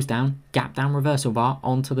 pulls down, gap down reversal bar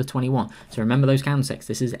onto the 21. So remember those candlesticks.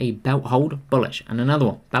 This is a belt hold bullish, and another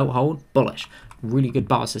one, belt hold bullish. Really good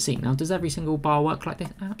bars to see. Now, does every single bar work like this?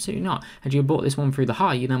 Absolutely not. Had you bought this one through the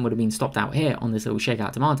high, you then would have been stopped out here on this little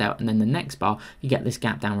shakeout demand out, and then the next bar, you get this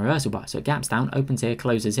gap down reversal bar. So it gaps down, opens here,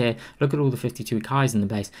 closes here. Look at all the 52-week highs in the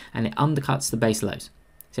base, and it undercuts the base lows.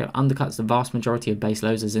 So it undercuts the vast majority of base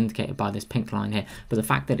lows as indicated by this pink line here. But the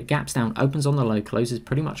fact that it gaps down, opens on the low, closes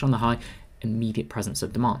pretty much on the high, immediate presence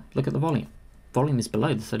of demand. Look at the volume. Volume is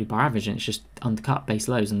below the 30-bar average, and it's just undercut base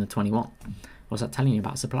lows in the 21. What's that telling you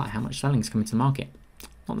about supply? How much selling is coming to the market?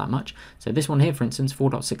 Not that much. So this one here, for instance,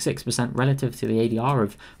 4.66% relative to the ADR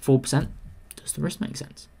of 4%. Does the risk make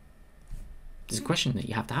sense? This is a question that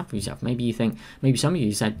you have to have for yourself. Maybe you think, maybe some of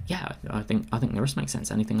you said, yeah, I think the risk makes sense.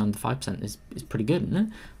 Anything under 5% is pretty good, isn't it?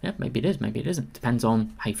 Yeah, maybe it is, maybe it isn't. Depends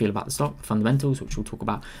on how you feel about the stock, the fundamentals, which we'll talk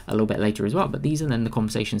about a little bit later as well. But these are then the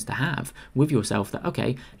conversations to have with yourself that,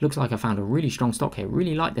 okay, looks like I found a really strong stock here,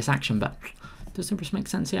 really like this action, but does the risk make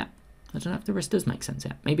sense yet? I don't know if the risk does make sense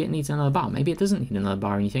yet. Maybe it needs another bar. Maybe it doesn't need another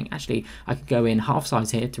bar, and you think, actually, I could go in half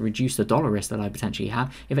size here to reduce the dollar risk that I potentially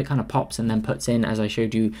have. If it kind of pops and then puts in, as I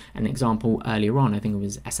showed you an example earlier on, I think it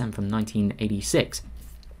was SM from 1986.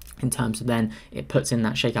 in terms of then it puts in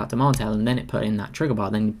that shakeout demand tail, and then it put in that trigger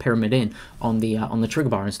bar, then you pyramid in on the trigger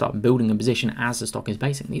bar and start building a position as the stock is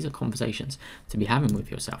basing. These are conversations to be having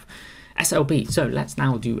with yourself. SLB, so let's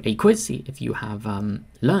now do a quiz, see if you have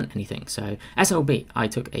learned anything. So SLB, I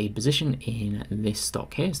took a position in this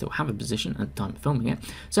stock here, still have a position at the time of filming it.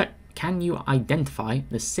 So can you identify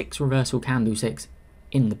the 6 reversal candlesticks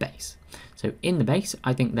in the base? So in the base,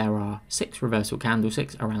 I think there are 6 reversal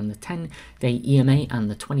candlesticks around the 10-day EMA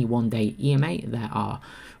and the 21-day EMA. There are,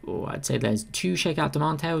 I'd say there's 2 shakeout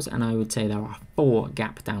demand tails, and I would say there are 4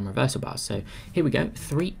 gap down reversal bars. So here we go,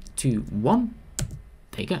 3, 2, 1.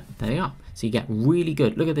 There you go, there they are. So you get really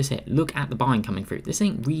good, look at this here, look at the buying coming through. This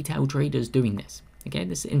ain't retail traders doing this. Okay,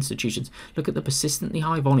 this is institutions. Look at the persistently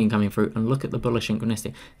high volume coming through and look at the bullish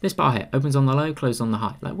synchronicity. This bar here opens on the low, closed on the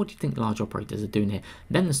high. Like, what do you think large operators are doing here?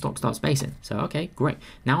 Then the stock starts basing. So, okay, great.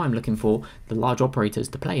 Now I'm looking for the large operators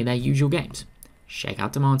to play their usual games.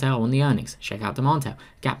 Shakeout demand tail on the earnings, shakeout demand tail,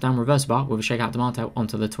 gap down reverse bar with a shakeout demand tail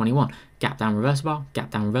onto the 21, gap down reverse bar,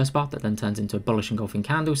 that then turns into a bullish engulfing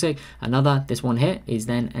candlestick. Another, this one here is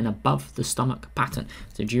then an above the stomach pattern.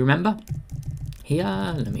 So do you remember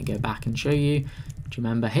here? Let me go back and show you. Do you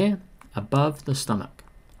remember here? Above the stomach.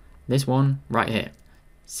 This one right here.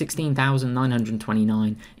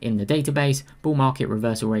 16,929 in the database. Bull market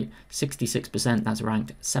reversal rate 66%. That's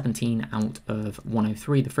ranked 17 out of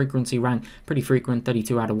 103. The frequency rank pretty frequent,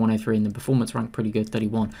 32 out of 103, and the performance rank pretty good,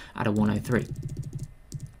 31 out of 103.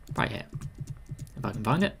 Right here. If I can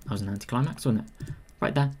find it, that was an anticlimax, wasn't it?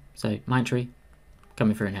 Right there. So my entry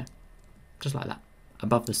coming through in here, just like that,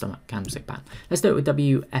 above the stomach candlestick pattern. Let's do it with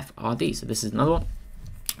WFRD. So this is another one.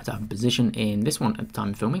 So I have a position in this one at the time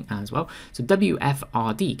of filming as well. So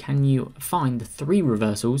WFRD, can you find the 3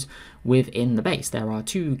 reversals within the base? There are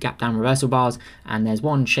 2 gap down reversal bars and there's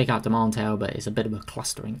 1 shakeout demand tail, but it's a bit of a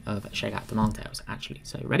clustering of shakeout demand tails actually.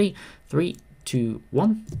 So ready? 3, 2,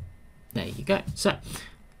 1. There you go. So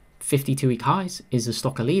 52-week highs, is the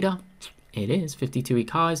stock a leader? It is 52-week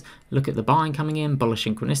highs. Look at the buying coming in, bullish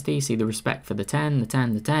synchronicity, see the respect for the 10, the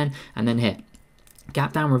 10, the 10, and then here.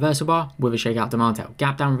 Gap down reversal bar with a shakeout demand tail.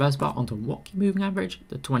 Gap down reversal bar onto what key moving average?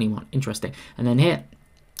 The 21. Interesting. And then here,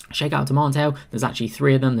 shakeout demand tail. There's actually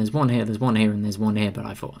 3 of them. There's one here, and there's one here, but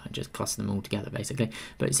I thought I'd just cluster them all together basically.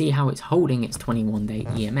 But see how it's holding its 21-day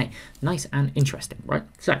EMA. Nice and interesting, right?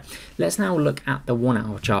 So let's now look at the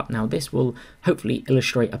 1-hour chart. Now this will hopefully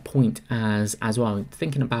illustrate a point as well.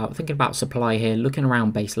 Thinking about supply here, looking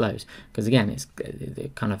around base lows, because again, it's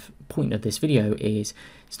the kind of point of this video is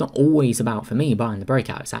it's not always about, for me, buying the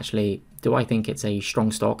breakout. It's actually, do I think it's a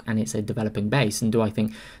strong stock and it's a developing base, and do I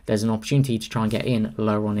think there's an opportunity to try and get in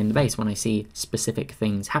lower on in the base when I see specific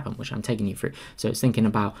things happen, which I'm taking you through. So it's thinking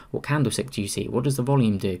about what candlestick do you see, what does the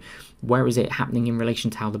volume do, where is it happening in relation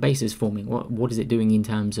to how the base is forming, what is it doing in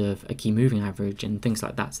terms of a key moving average and things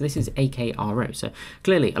like that. So this is AKRO. So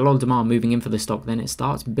clearly a lot of demand moving in for the stock, then it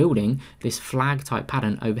starts building this flag type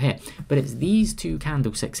pattern over here. But it's these 2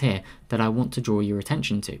 candlesticks here that I want to draw your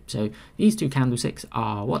attention to. So these 2 candlesticks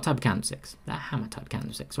are what type of candlesticks? They're hammer type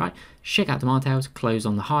candlesticks, right? Shakeout demand tails, close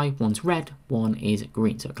on the high. One's red, one is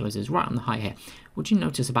green. So it closes right on the high here. What do you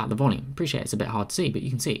notice about the volume? Appreciate it's a bit hard to see, but you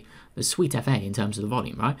can see the sweet FA in terms of the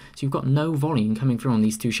volume, right? So you've got no volume coming through on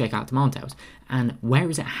these 2 shakeout demand tails. And where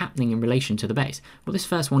is it happening in relation to the base? Well, this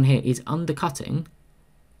first one here is undercutting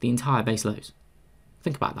the entire base lows.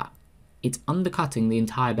 Think about that. It's undercutting the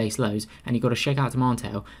entire base lows, and you've got a shakeout demand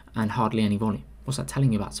tail and hardly any volume. What's that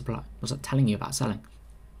telling you about supply? What's that telling you about selling?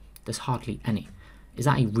 There's hardly any. Is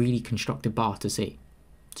that a really constructive bar to see?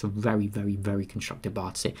 It's a very, very, very constructive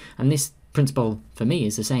bar to see. And this principle for me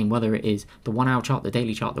is the same whether it is the 1-hour chart, the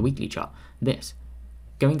daily chart, the weekly chart. This.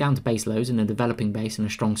 Going down to base lows in a developing base and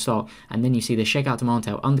a strong stock, and then you see the shakeout demand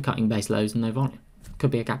tail undercutting base lows and no volume.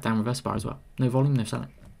 Could be a gap down reverse bar as well. No volume, no selling.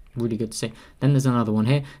 Really good to see. Then there's another one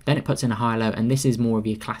here. Then it puts in a high low, and this is more of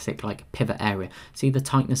your classic like pivot area. See the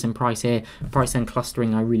tightness in price here. Price then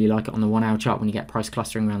clustering. I really like it on the 1-hour chart when you get price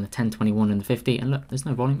clustering around the 10, 21, and the 50. And look, there's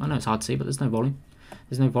no volume. I know it's hard to see, but there's no volume.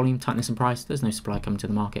 There's no volume, tightness and price. There's no supply coming to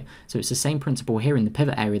the market. So it's the same principle here in the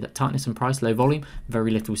pivot area, that tightness and price, low volume,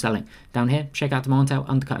 very little selling. Down here, shakeout demand tail,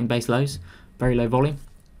 undercutting base lows, very low volume,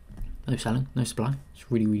 no selling, no supply. It's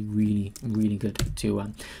really, really, really, really good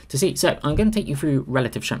to see. So I'm going to take you through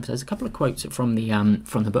relative strength. There's a couple of quotes from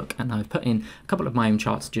the book, and I've put in a couple of my own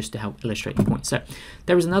charts just to help illustrate the point. So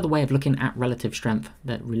there is another way of looking at relative strength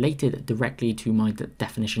that related directly to my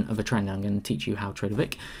definition of a trend. I'm going to teach you how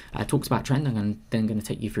TRADINGVIEW talks about trend. I'm then going to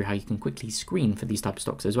take you through how you can quickly screen for these type of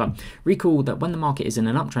stocks as well. Recall that when the market is in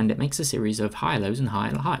an uptrend, it makes a series of higher lows and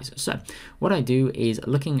higher highs. So what I do is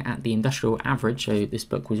looking at the industrial average. So this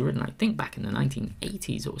book was written, I think, back in the 1980s.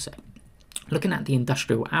 80s or so. Looking at the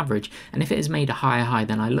industrial average, and if it has made a higher high,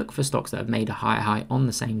 then I look for stocks that have made a higher high on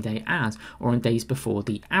the same day as or on days before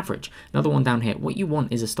the average. Another one down here, what you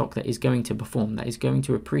want is a stock that is going to perform, that is going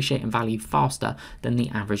to appreciate in value faster than the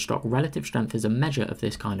average stock. Relative strength is a measure of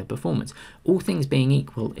this kind of performance. All things being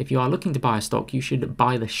equal, if you are looking to buy a stock, you should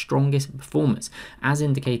buy the strongest performance as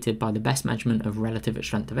indicated by the best measurement of relative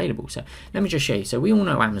strength available. So let me just show you. So we all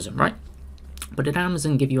know Amazon, right? But did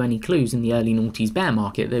Amazon give you any clues in the early noughties bear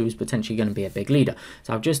market that it was potentially going to be a big leader?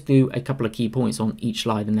 So I'll just do a couple of key points on each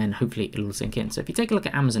slide and then hopefully it'll sink in. So if you take a look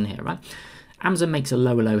at Amazon here, right? Amazon makes a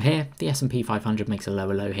lower low here. The S&P 500 makes a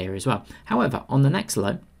lower low here as well. However, on the next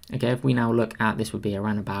low, okay, if we now look at, this would be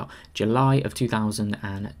around about July of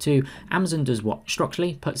 2002, Amazon does what?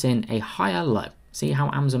 Structurally puts in a higher low. See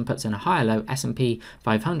how Amazon puts in a higher low, S&P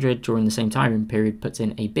 500 during the same time period puts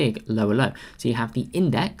in a big lower low. So you have the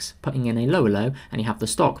index putting in a lower low and you have the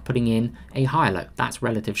stock putting in a higher low. That's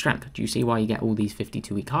relative strength. Do you see why you get all these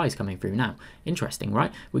 52-week highs coming through now? Interesting,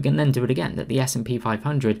 right? We can then do it again, that the S&P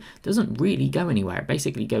 500 doesn't really go anywhere. It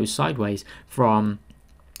basically goes sideways from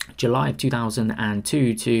July of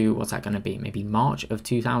 2002 to, what's that going to be? Maybe March of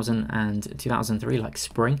 2003, like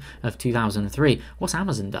spring of 2003. What's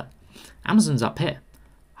Amazon done? Amazon's up here,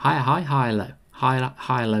 higher high, higher low,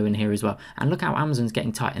 higher low in here as well. And look how Amazon's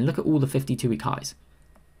getting tight, and look at all the 52-week highs.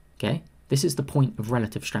 Okay, this is the point of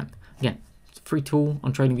relative strength. Again, free tool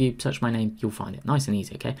on TradingView, search my name, you'll find it. Nice and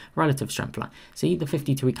easy, okay? Relative strength line. See the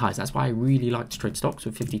 52-week highs. That's why I really like to trade stocks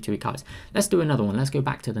with 52-week highs. Let's do another one. Let's go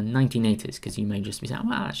back to the 1980s, because you may just be saying,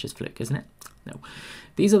 well, that's just fluke, isn't it? No.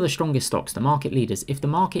 These are the strongest stocks, the market leaders. If the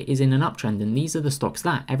market is in an uptrend, then these are the stocks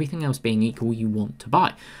that, everything else being equal, you want to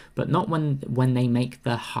buy. But not when they make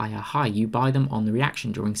the higher high. You buy them on the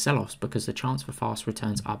reaction during sell-offs because the chance for fast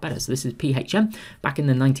returns are better. So this is PHM. Back in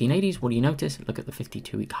the 1980s, what do you notice? Look at the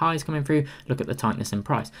 52-week highs coming through. Look at the tightness in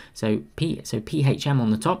price. So PHM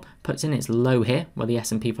on the top puts in its low here, where the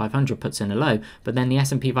S&P 500 puts in a low, but then the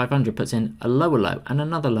S&P 500 puts in a lower low and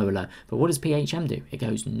another lower low. But what does PHM do? It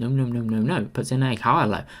goes no, no, no, no, no. Puts in a higher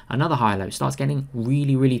low, another higher low, starts getting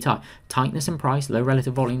really, really tight. Tightness in price, low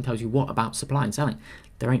relative volume tells you what about supply and selling?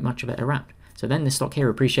 There ain't much of it around. So then the stock here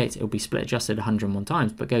appreciates. It'll be split adjusted 101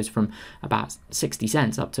 times, but goes from about 60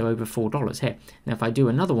 cents up to over $4 here. Now, if I do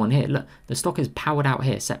another one here, look, the stock is powered out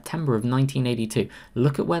here, September of 1982.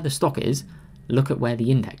 Look at where the stock is. Look at where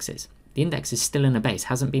the index is. The index is still in a base,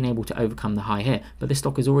 hasn't been able to overcome the high here, but this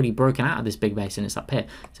stock has already broken out of this big base and it's up here.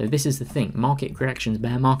 So this is the thing, market corrections,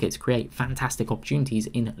 bear markets create fantastic opportunities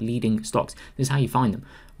in leading stocks. This is how you find them.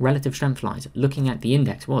 Relative strength lines, looking at the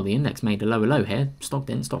index, well, the index made a lower low here, stock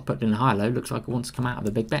didn't, stock put in a higher low, looks like it wants to come out of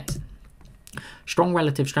the big base. Strong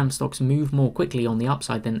relative strength stocks move more quickly on the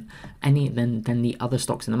upside than the other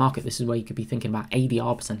stocks in the market. This is where you could be thinking about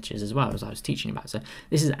ADR percentages as well, as I was teaching about. So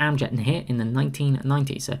this is Amgen here in the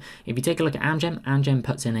 1990s. So if you take a look at Amgen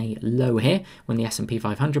puts in a low here when the S&P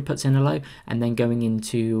 500 puts in a low, and then going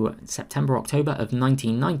into September, October of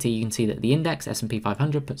 1990, you can see that the index S&P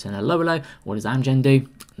 500 puts in a lower low. What does Amgen do?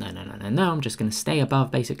 No, I'm just going to stay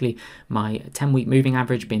above basically my 10-week moving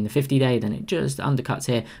average being the 50-day, then it just undercuts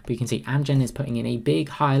here. But you can see Amgen is putting in a big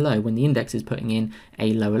higher low when the index is putting in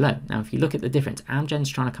a lower low. Now, if you look at the difference, Amgen's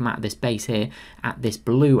trying to come out of this base here at this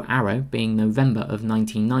blue arrow being November of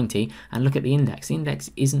 1990, and look at the index. The index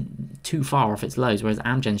isn't too far off its lows, whereas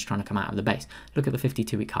Amgen's trying to come out of the base. Look at the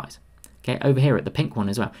 52-week highs. Okay, over here at the pink one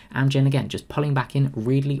as well, Amgen again just pulling back in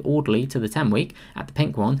really orderly to the 10-week at the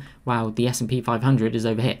pink one, while the S&P 500 is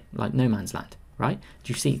over here, like no man's land, right?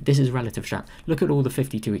 Do you see? This is relative strength. Look at all the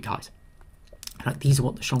 52-week highs. Like, these are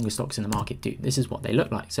what the strongest stocks in the market do. This is what they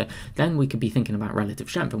look like. So then we could be thinking about relative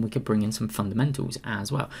strength, and we could bring in some fundamentals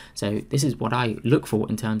as well. So this is what I look for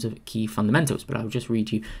in terms of key fundamentals, but I'll just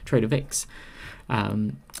read you Trader Vic's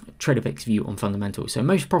view on fundamentals. So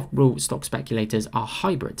most profitable stock speculators are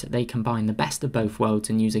hybrids. They combine the best of both worlds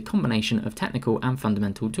and use a combination of technical and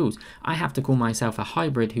fundamental tools. I have to call myself a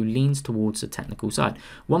hybrid who leans towards the technical side.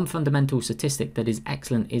 One fundamental statistic that is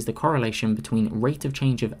excellent is the correlation between rate of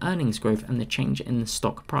change of earnings growth and the change in the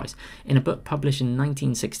stock price. In a book published in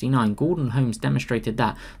 1969, Gordon Holmes demonstrated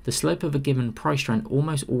that the slope of a given price trend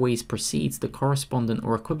almost always precedes the correspondent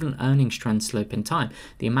or equivalent earnings trend slope in time.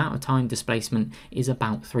 The amount of time displacement is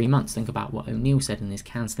about 3 months. Think about what O'Neill said in his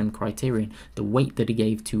CanSlim criterion, the weight that he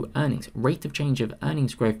gave to earnings. Rate of change of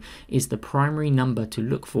earnings growth is the primary number to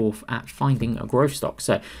look for at finding a growth stock.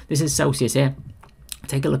 So this is Celsius here.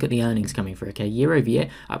 Take a look at the earnings coming through, okay? Year over year,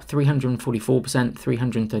 up 344%,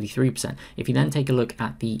 333%. If you then take a look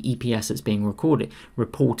at the EPS that's being reported,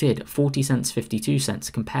 40 cents, 52 cents.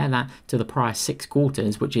 Compare that to the prior 6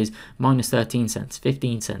 quarters, which is minus 13 cents,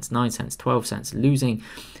 15 cents, 9 cents, 12 cents, losing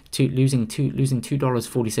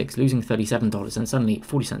 $2.46, losing $37, and suddenly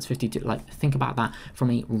 40 cents, 52. Like, think about that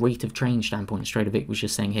from a rate of change standpoint. Trade REVERSALS was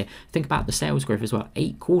just saying here. Think about the sales growth as well.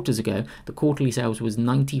 8 quarters ago, the quarterly sales was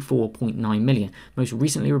 94.9 million. Most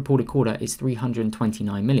recently reported quarter is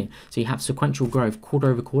 329 million. So you have sequential growth quarter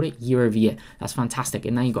over quarter, year over year. That's fantastic.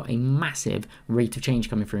 And now you've got a massive rate of change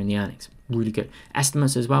coming through in the earnings. Really good.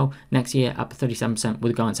 Estimates as well, next year up 37%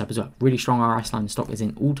 with guidance up as well. Really strong RS line. Stock is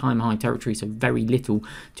in all-time high territory, so very little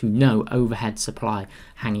to no overhead supply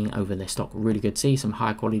hanging over this stock. Really good to see some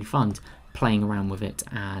high quality funds playing around with it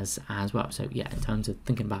as well. So yeah, in terms of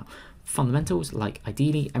thinking about fundamentals, like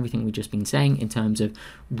ideally everything we've just been saying in terms of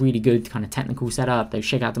really good kind of technical setup, those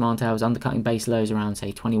shakeout demand tails, undercutting base lows around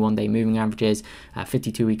say 21-day moving averages,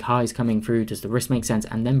 52-week highs coming through. Does the risk make sense?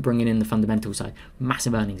 And then bringing in the fundamental side,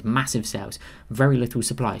 massive earnings, massive sales, very little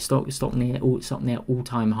supply, stock near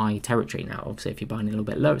all-time high territory. Now obviously if you're buying a little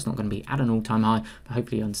bit low, it's not going to be at an all-time high, but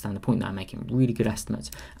hopefully you understand the point that I'm making. Really good estimates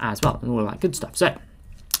as well and all of that good stuff. So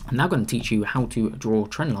I'm now going to teach you how to draw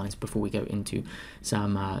trend lines before we go into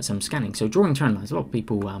some scanning. So drawing trend lines, a lot of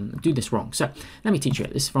people do this wrong. So let me teach you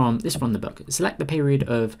it. This is from the book. Select the period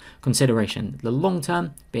of consideration. The long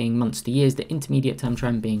term being months to years, the intermediate term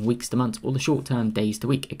trend being weeks to months, or the short term days to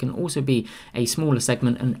week. It can also be a smaller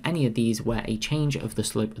segment, and any of these where a change of the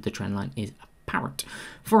slope of the trend line is apparent.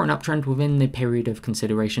 For an uptrend within the period of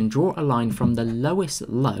consideration, draw a line from the lowest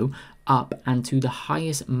low up and to the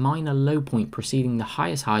highest minor low point preceding the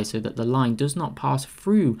highest high, so that the line does not pass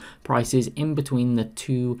through prices in between the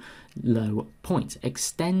two low points.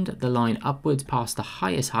 Extend the line upwards past the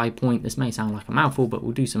highest high point. This may sound like a mouthful, but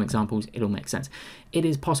we'll do some examples. It'll make sense. It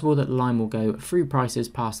is possible that the line will go through prices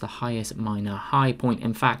past the highest minor high point.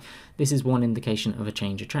 In fact, this is one indication of a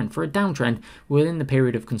change of trend. For a downtrend within the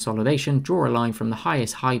period of consolidation, draw a line from the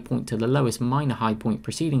highest high point to the lowest minor high point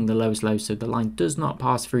preceding the lowest low, so the line does not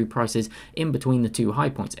pass through prices in between the two high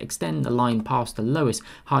points. Extend the line past the lowest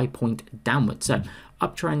high point downwards. So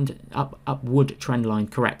upward trend line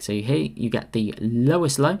correct. So here you get the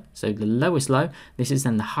lowest low, so the lowest low, this is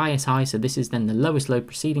then the highest high, so this is then the lowest low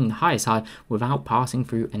preceding the highest high without passing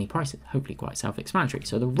through any prices. Hopefully quite self-explanatory.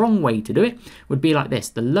 So the wrong way to do it would be like this,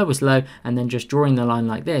 the lowest low, and then just drawing the line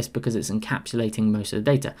like this because it's encapsulating most of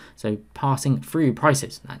the data. So passing through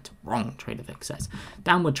prices. That's wrong, Trade REVERSALS says.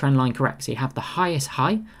 Downward trend line correct. So you have the highest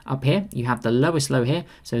high up here, you have the lowest low here,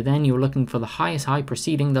 so then you're looking for the highest high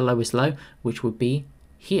preceding the lowest low, which would be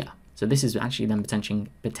here. So this is actually then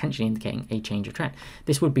potentially indicating a change of trend.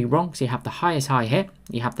 This would be wrong. So you have the highest high here,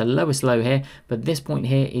 you have the lowest low here, but this point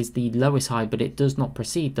here is the lowest high, but it does not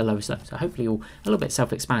precede the lowest low. So hopefully all a little bit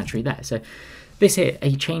self-explanatory there. So this here,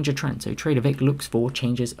 a change of trend. So Trade REVERSALS looks for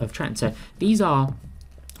changes of trend. So these are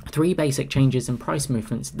 3 basic changes in price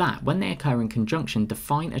movements that, when they occur in conjunction,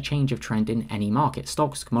 define a change of trend in any market.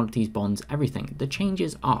 Stocks, commodities, bonds, everything. The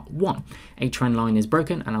changes are: 1, a trend line is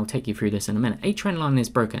broken, and I'll take you through this in a minute. A trend line is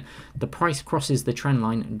broken. The price crosses the trend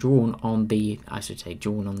line drawn on the,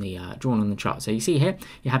 drawn on the chart. So you see here,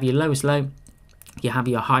 you have your lowest low, you have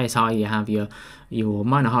your highest high, you have your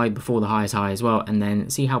minor high before the highest high as well, and then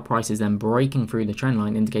see how price is then breaking through the trend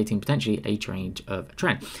line, indicating potentially a change of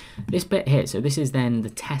trend. This bit here, so this is then the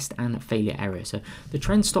test and failure area. So the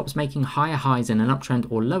trend stops making higher highs in an uptrend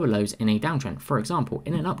or lower lows in a downtrend. For example,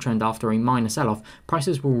 in an uptrend after a minor sell-off,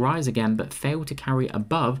 prices will rise again but fail to carry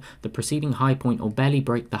above the preceding high point or barely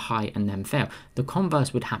break the high and then fail. The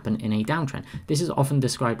converse would happen in a downtrend. This is often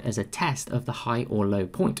described as a test of the high or low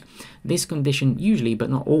point. This condition usually, but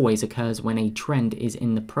not always, occurs when a trend is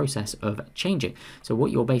in the process of changing. So what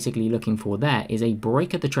you're basically looking for there is a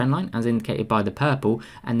break of the trend line as indicated by the purple,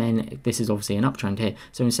 and then this is obviously an uptrend here.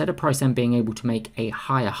 So instead of price then being able to make a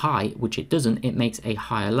higher high, which it doesn't, it makes a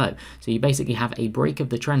higher low. So you basically have a break of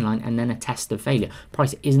the trend line and then a test of failure.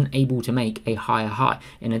 Price isn't able to make a higher high.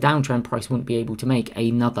 In a downtrend, price wouldn't be able to make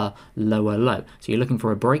another lower low. So you're looking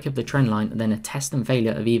for a break of the trend line and then a test and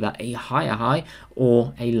failure of either a higher high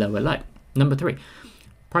or a lower low. Number 3,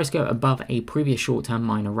 price go above a previous short-term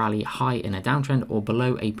minor rally high in a downtrend or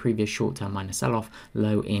below a previous short-term minor sell-off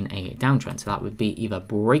low in a downtrend. So that would be either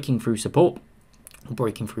breaking through support or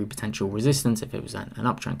breaking through potential resistance if it was an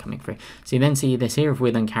uptrend coming through. So you then see this here, if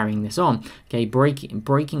we're then carrying this on, okay,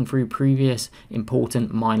 breaking through previous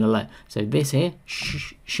important minor low. So this here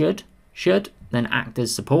should should then act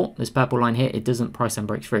as support. This purple line here, it doesn't, price then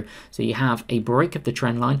breaks through. So you have a break of the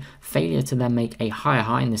trend line, failure to then make a higher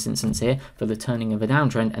high in this instance here for the turning of a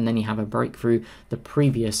downtrend, and then you have a break through the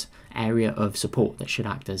previous area of support that should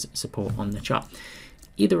act as support on the chart.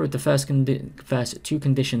 Either of the first two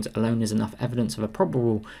conditions alone is enough evidence of a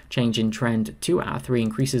probable change in trend. 2 out of 3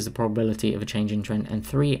 increases the probability of a change in trend, and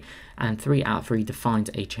 3 out of 3 defines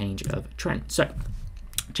a change of trend. So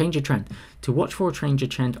change of trend. To watch for a change of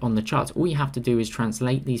trend on the charts, all you have to do is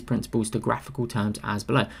translate these principles to graphical terms as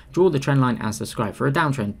below. Draw the trend line as described. For a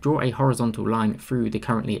downtrend, draw a horizontal line through the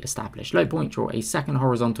currently established low point. Draw a second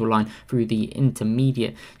horizontal line through the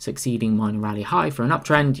intermediate succeeding minor rally high. For an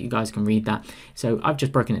uptrend, you guys can read that. So I've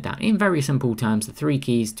just broken it down. In very simple terms, the 3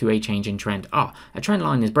 keys to a change in trend are: a trend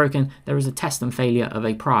line is broken, there is a test and failure of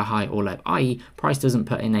a prior high or low, i.e. price doesn't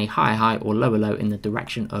put in a higher high or lower low in the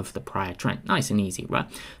direction of the prior trend. Nice and easy, right?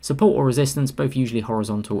 Support or resistance, both usually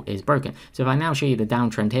horizontal, is broken. So if I now show you the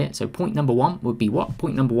downtrend here, so point number 1 would be what?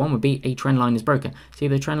 Point number 1 would be a trend line is broken. See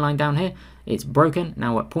the trend line down here? It's broken.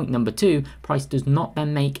 Now at point number 2, price does not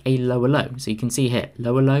then make a lower low. So you can see here,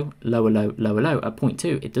 lower low, lower low, lower low. At point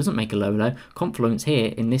 2, it doesn't make a lower low. Confluence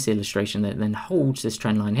here in this illustration that then holds this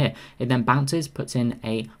trend line here. It then bounces, puts in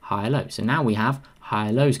a higher low. So now we have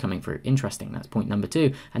higher lows coming through. Interesting. That's point number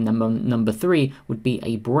 2. And then number 3 would be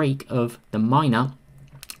a break of the minor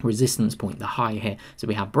resistance point, the high here. So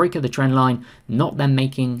we have break of the trend line, not then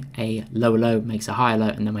making a lower low, makes a higher low,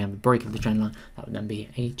 and then we have a break of the trend line. That would then be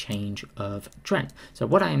a change of trend. So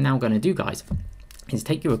what I am now going to do, guys, is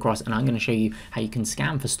take you across, and I'm going to show you how you can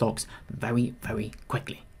scan for stocks very, very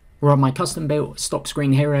quickly. We're on my custom built stock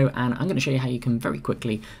screen hero, and I'm going to show you how you can very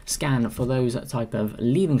quickly scan for those type of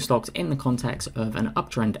leading stocks in the context of an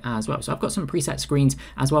uptrend as well. So I've got some preset screens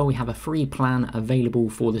as well. We have a free plan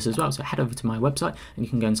available for this as well. So head over to my website and you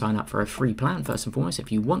can go and sign up for a free plan first and foremost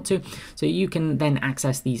if you want to. So you can then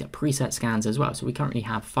access these preset scans as well. So we currently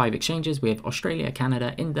have 5 exchanges. We have Australia,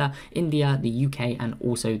 Canada, India, the UK, and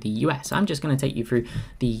also the US. I'm just going to take you through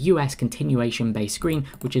the US continuation based screen,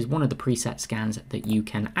 which is one of the preset scans that you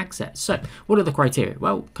can access. So what are the criteria?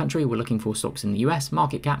 Well, country, we're looking for stocks in the US,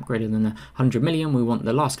 market cap greater than 100 million. We want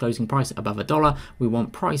the last closing price above $1. We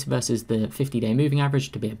want price versus the 50-day moving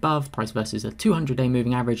average to be above, price versus a 200-day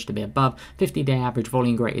moving average to be above, 50-day average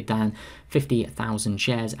volume greater than 50,000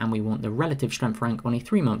 shares, and we want the relative strength rank on a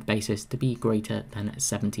 3-month basis to be greater than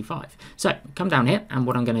 75. So come down here, and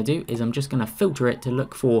what I'm going to do is I'm just going to filter it to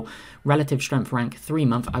look for relative strength rank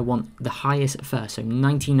 3-month. I want the highest first, so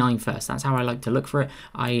 99 first. That's how I like to look for it.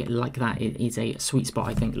 I like that. It is a sweet spot,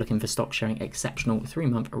 I think, looking for stocks showing exceptional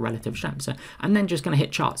 3-month relative strength. So I'm then just going to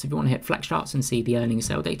hit charts. If you want to hit flex charts and see the earnings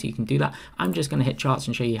sale data, you can do that. I'm just going to hit charts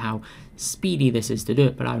and show you how speedy this is to do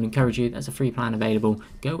it, but I would encourage you, there's a free plan available,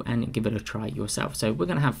 go and give it a try yourself. So we're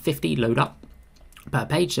going to have 50 load up per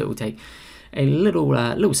page, so it will take a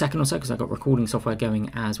little second or so because I've got recording software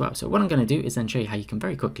going as well. So what I'm going to do is then show you how you can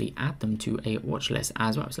very quickly add them to a watch list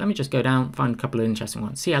as well. So let me just go down, find a couple of interesting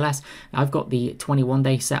ones. CLS, I've got the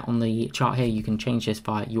 21-day set on the chart here. You can change this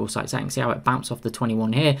via your site settings. See how it bounced off the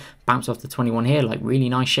 21 here, bounced off the 21 here, like really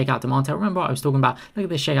nice shakeout to Martel. Remember what I was talking about? Look at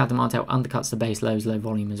this shakeout to Martel, undercuts the base lows, low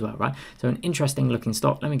volume as well, right? So an interesting looking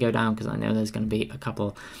stock. Let me go down because I know there's going to be a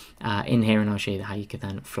couple in here, and I'll show you how you could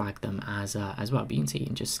then flag them as well. But you can see, you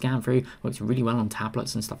can just scan through. Works really well on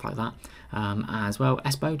tablets and stuff like that as well.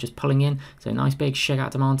 ESPO just pulling in, so nice big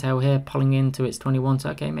shakeout to Martel here, pulling into its 21.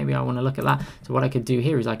 So okay, maybe I want to look at that. So what I could do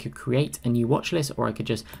here is I could create a new watch list, or I could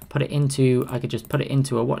just put it into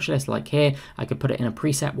a watch list like here. I could put it in a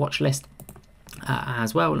preset watch list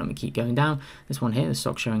as well. Let me keep going down. This one here, the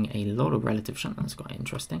stock showing a lot of relative strength. That's quite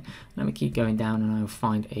interesting. Let me keep going down and I'll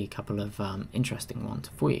find a couple of interesting ones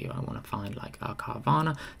for you. I want to find like our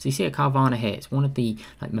Carvana. So you see a Carvana here. It's one of the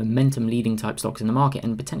like momentum leading type stocks in the market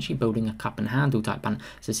and potentially building a cup and handle type pattern.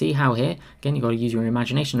 So see how here, again, you've got to use your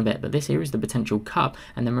imagination a bit, but this here is the potential cup.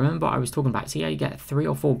 And then remember I was talking about, see how you get 3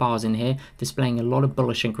 or 4 bars in here displaying a lot of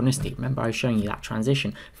bullish synchronicity. Remember I was showing you that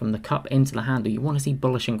transition from the cup into the handle. You want to see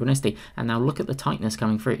bullish synchronicity, and now look at the tightness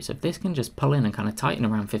coming through. So if this can just pull in and kind of tighten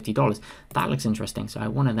around $50, that looks interesting. So I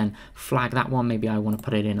want to then flag that one. Maybe I want to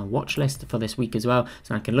put it in a watch list for this week as well,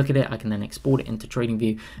 so I can look at it. I can then export it into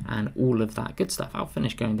TradingView and all of that good stuff. I'll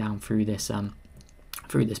finish going down through this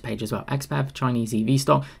page as well. XPEV, Chinese EV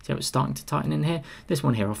stock. See how it's starting to tighten in here. This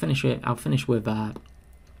one here, I'll finish with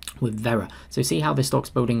Vera. So see how this stock's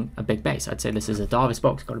building a big base. I'd say this is a Davis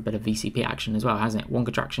box, got a bit of VCP action as well, hasn't it? 1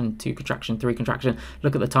 contraction, 2 contraction, 3 contraction.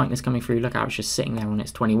 Look at the tightness coming through. Look how it's just sitting there on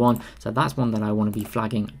its 21. So that's one that I want to be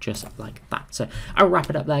flagging just like that. So I'll wrap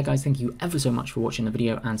it up there, guys. Thank you ever so much for watching the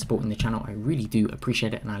video and supporting the channel. I really do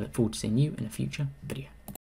appreciate it, and I look forward to seeing you in a future video.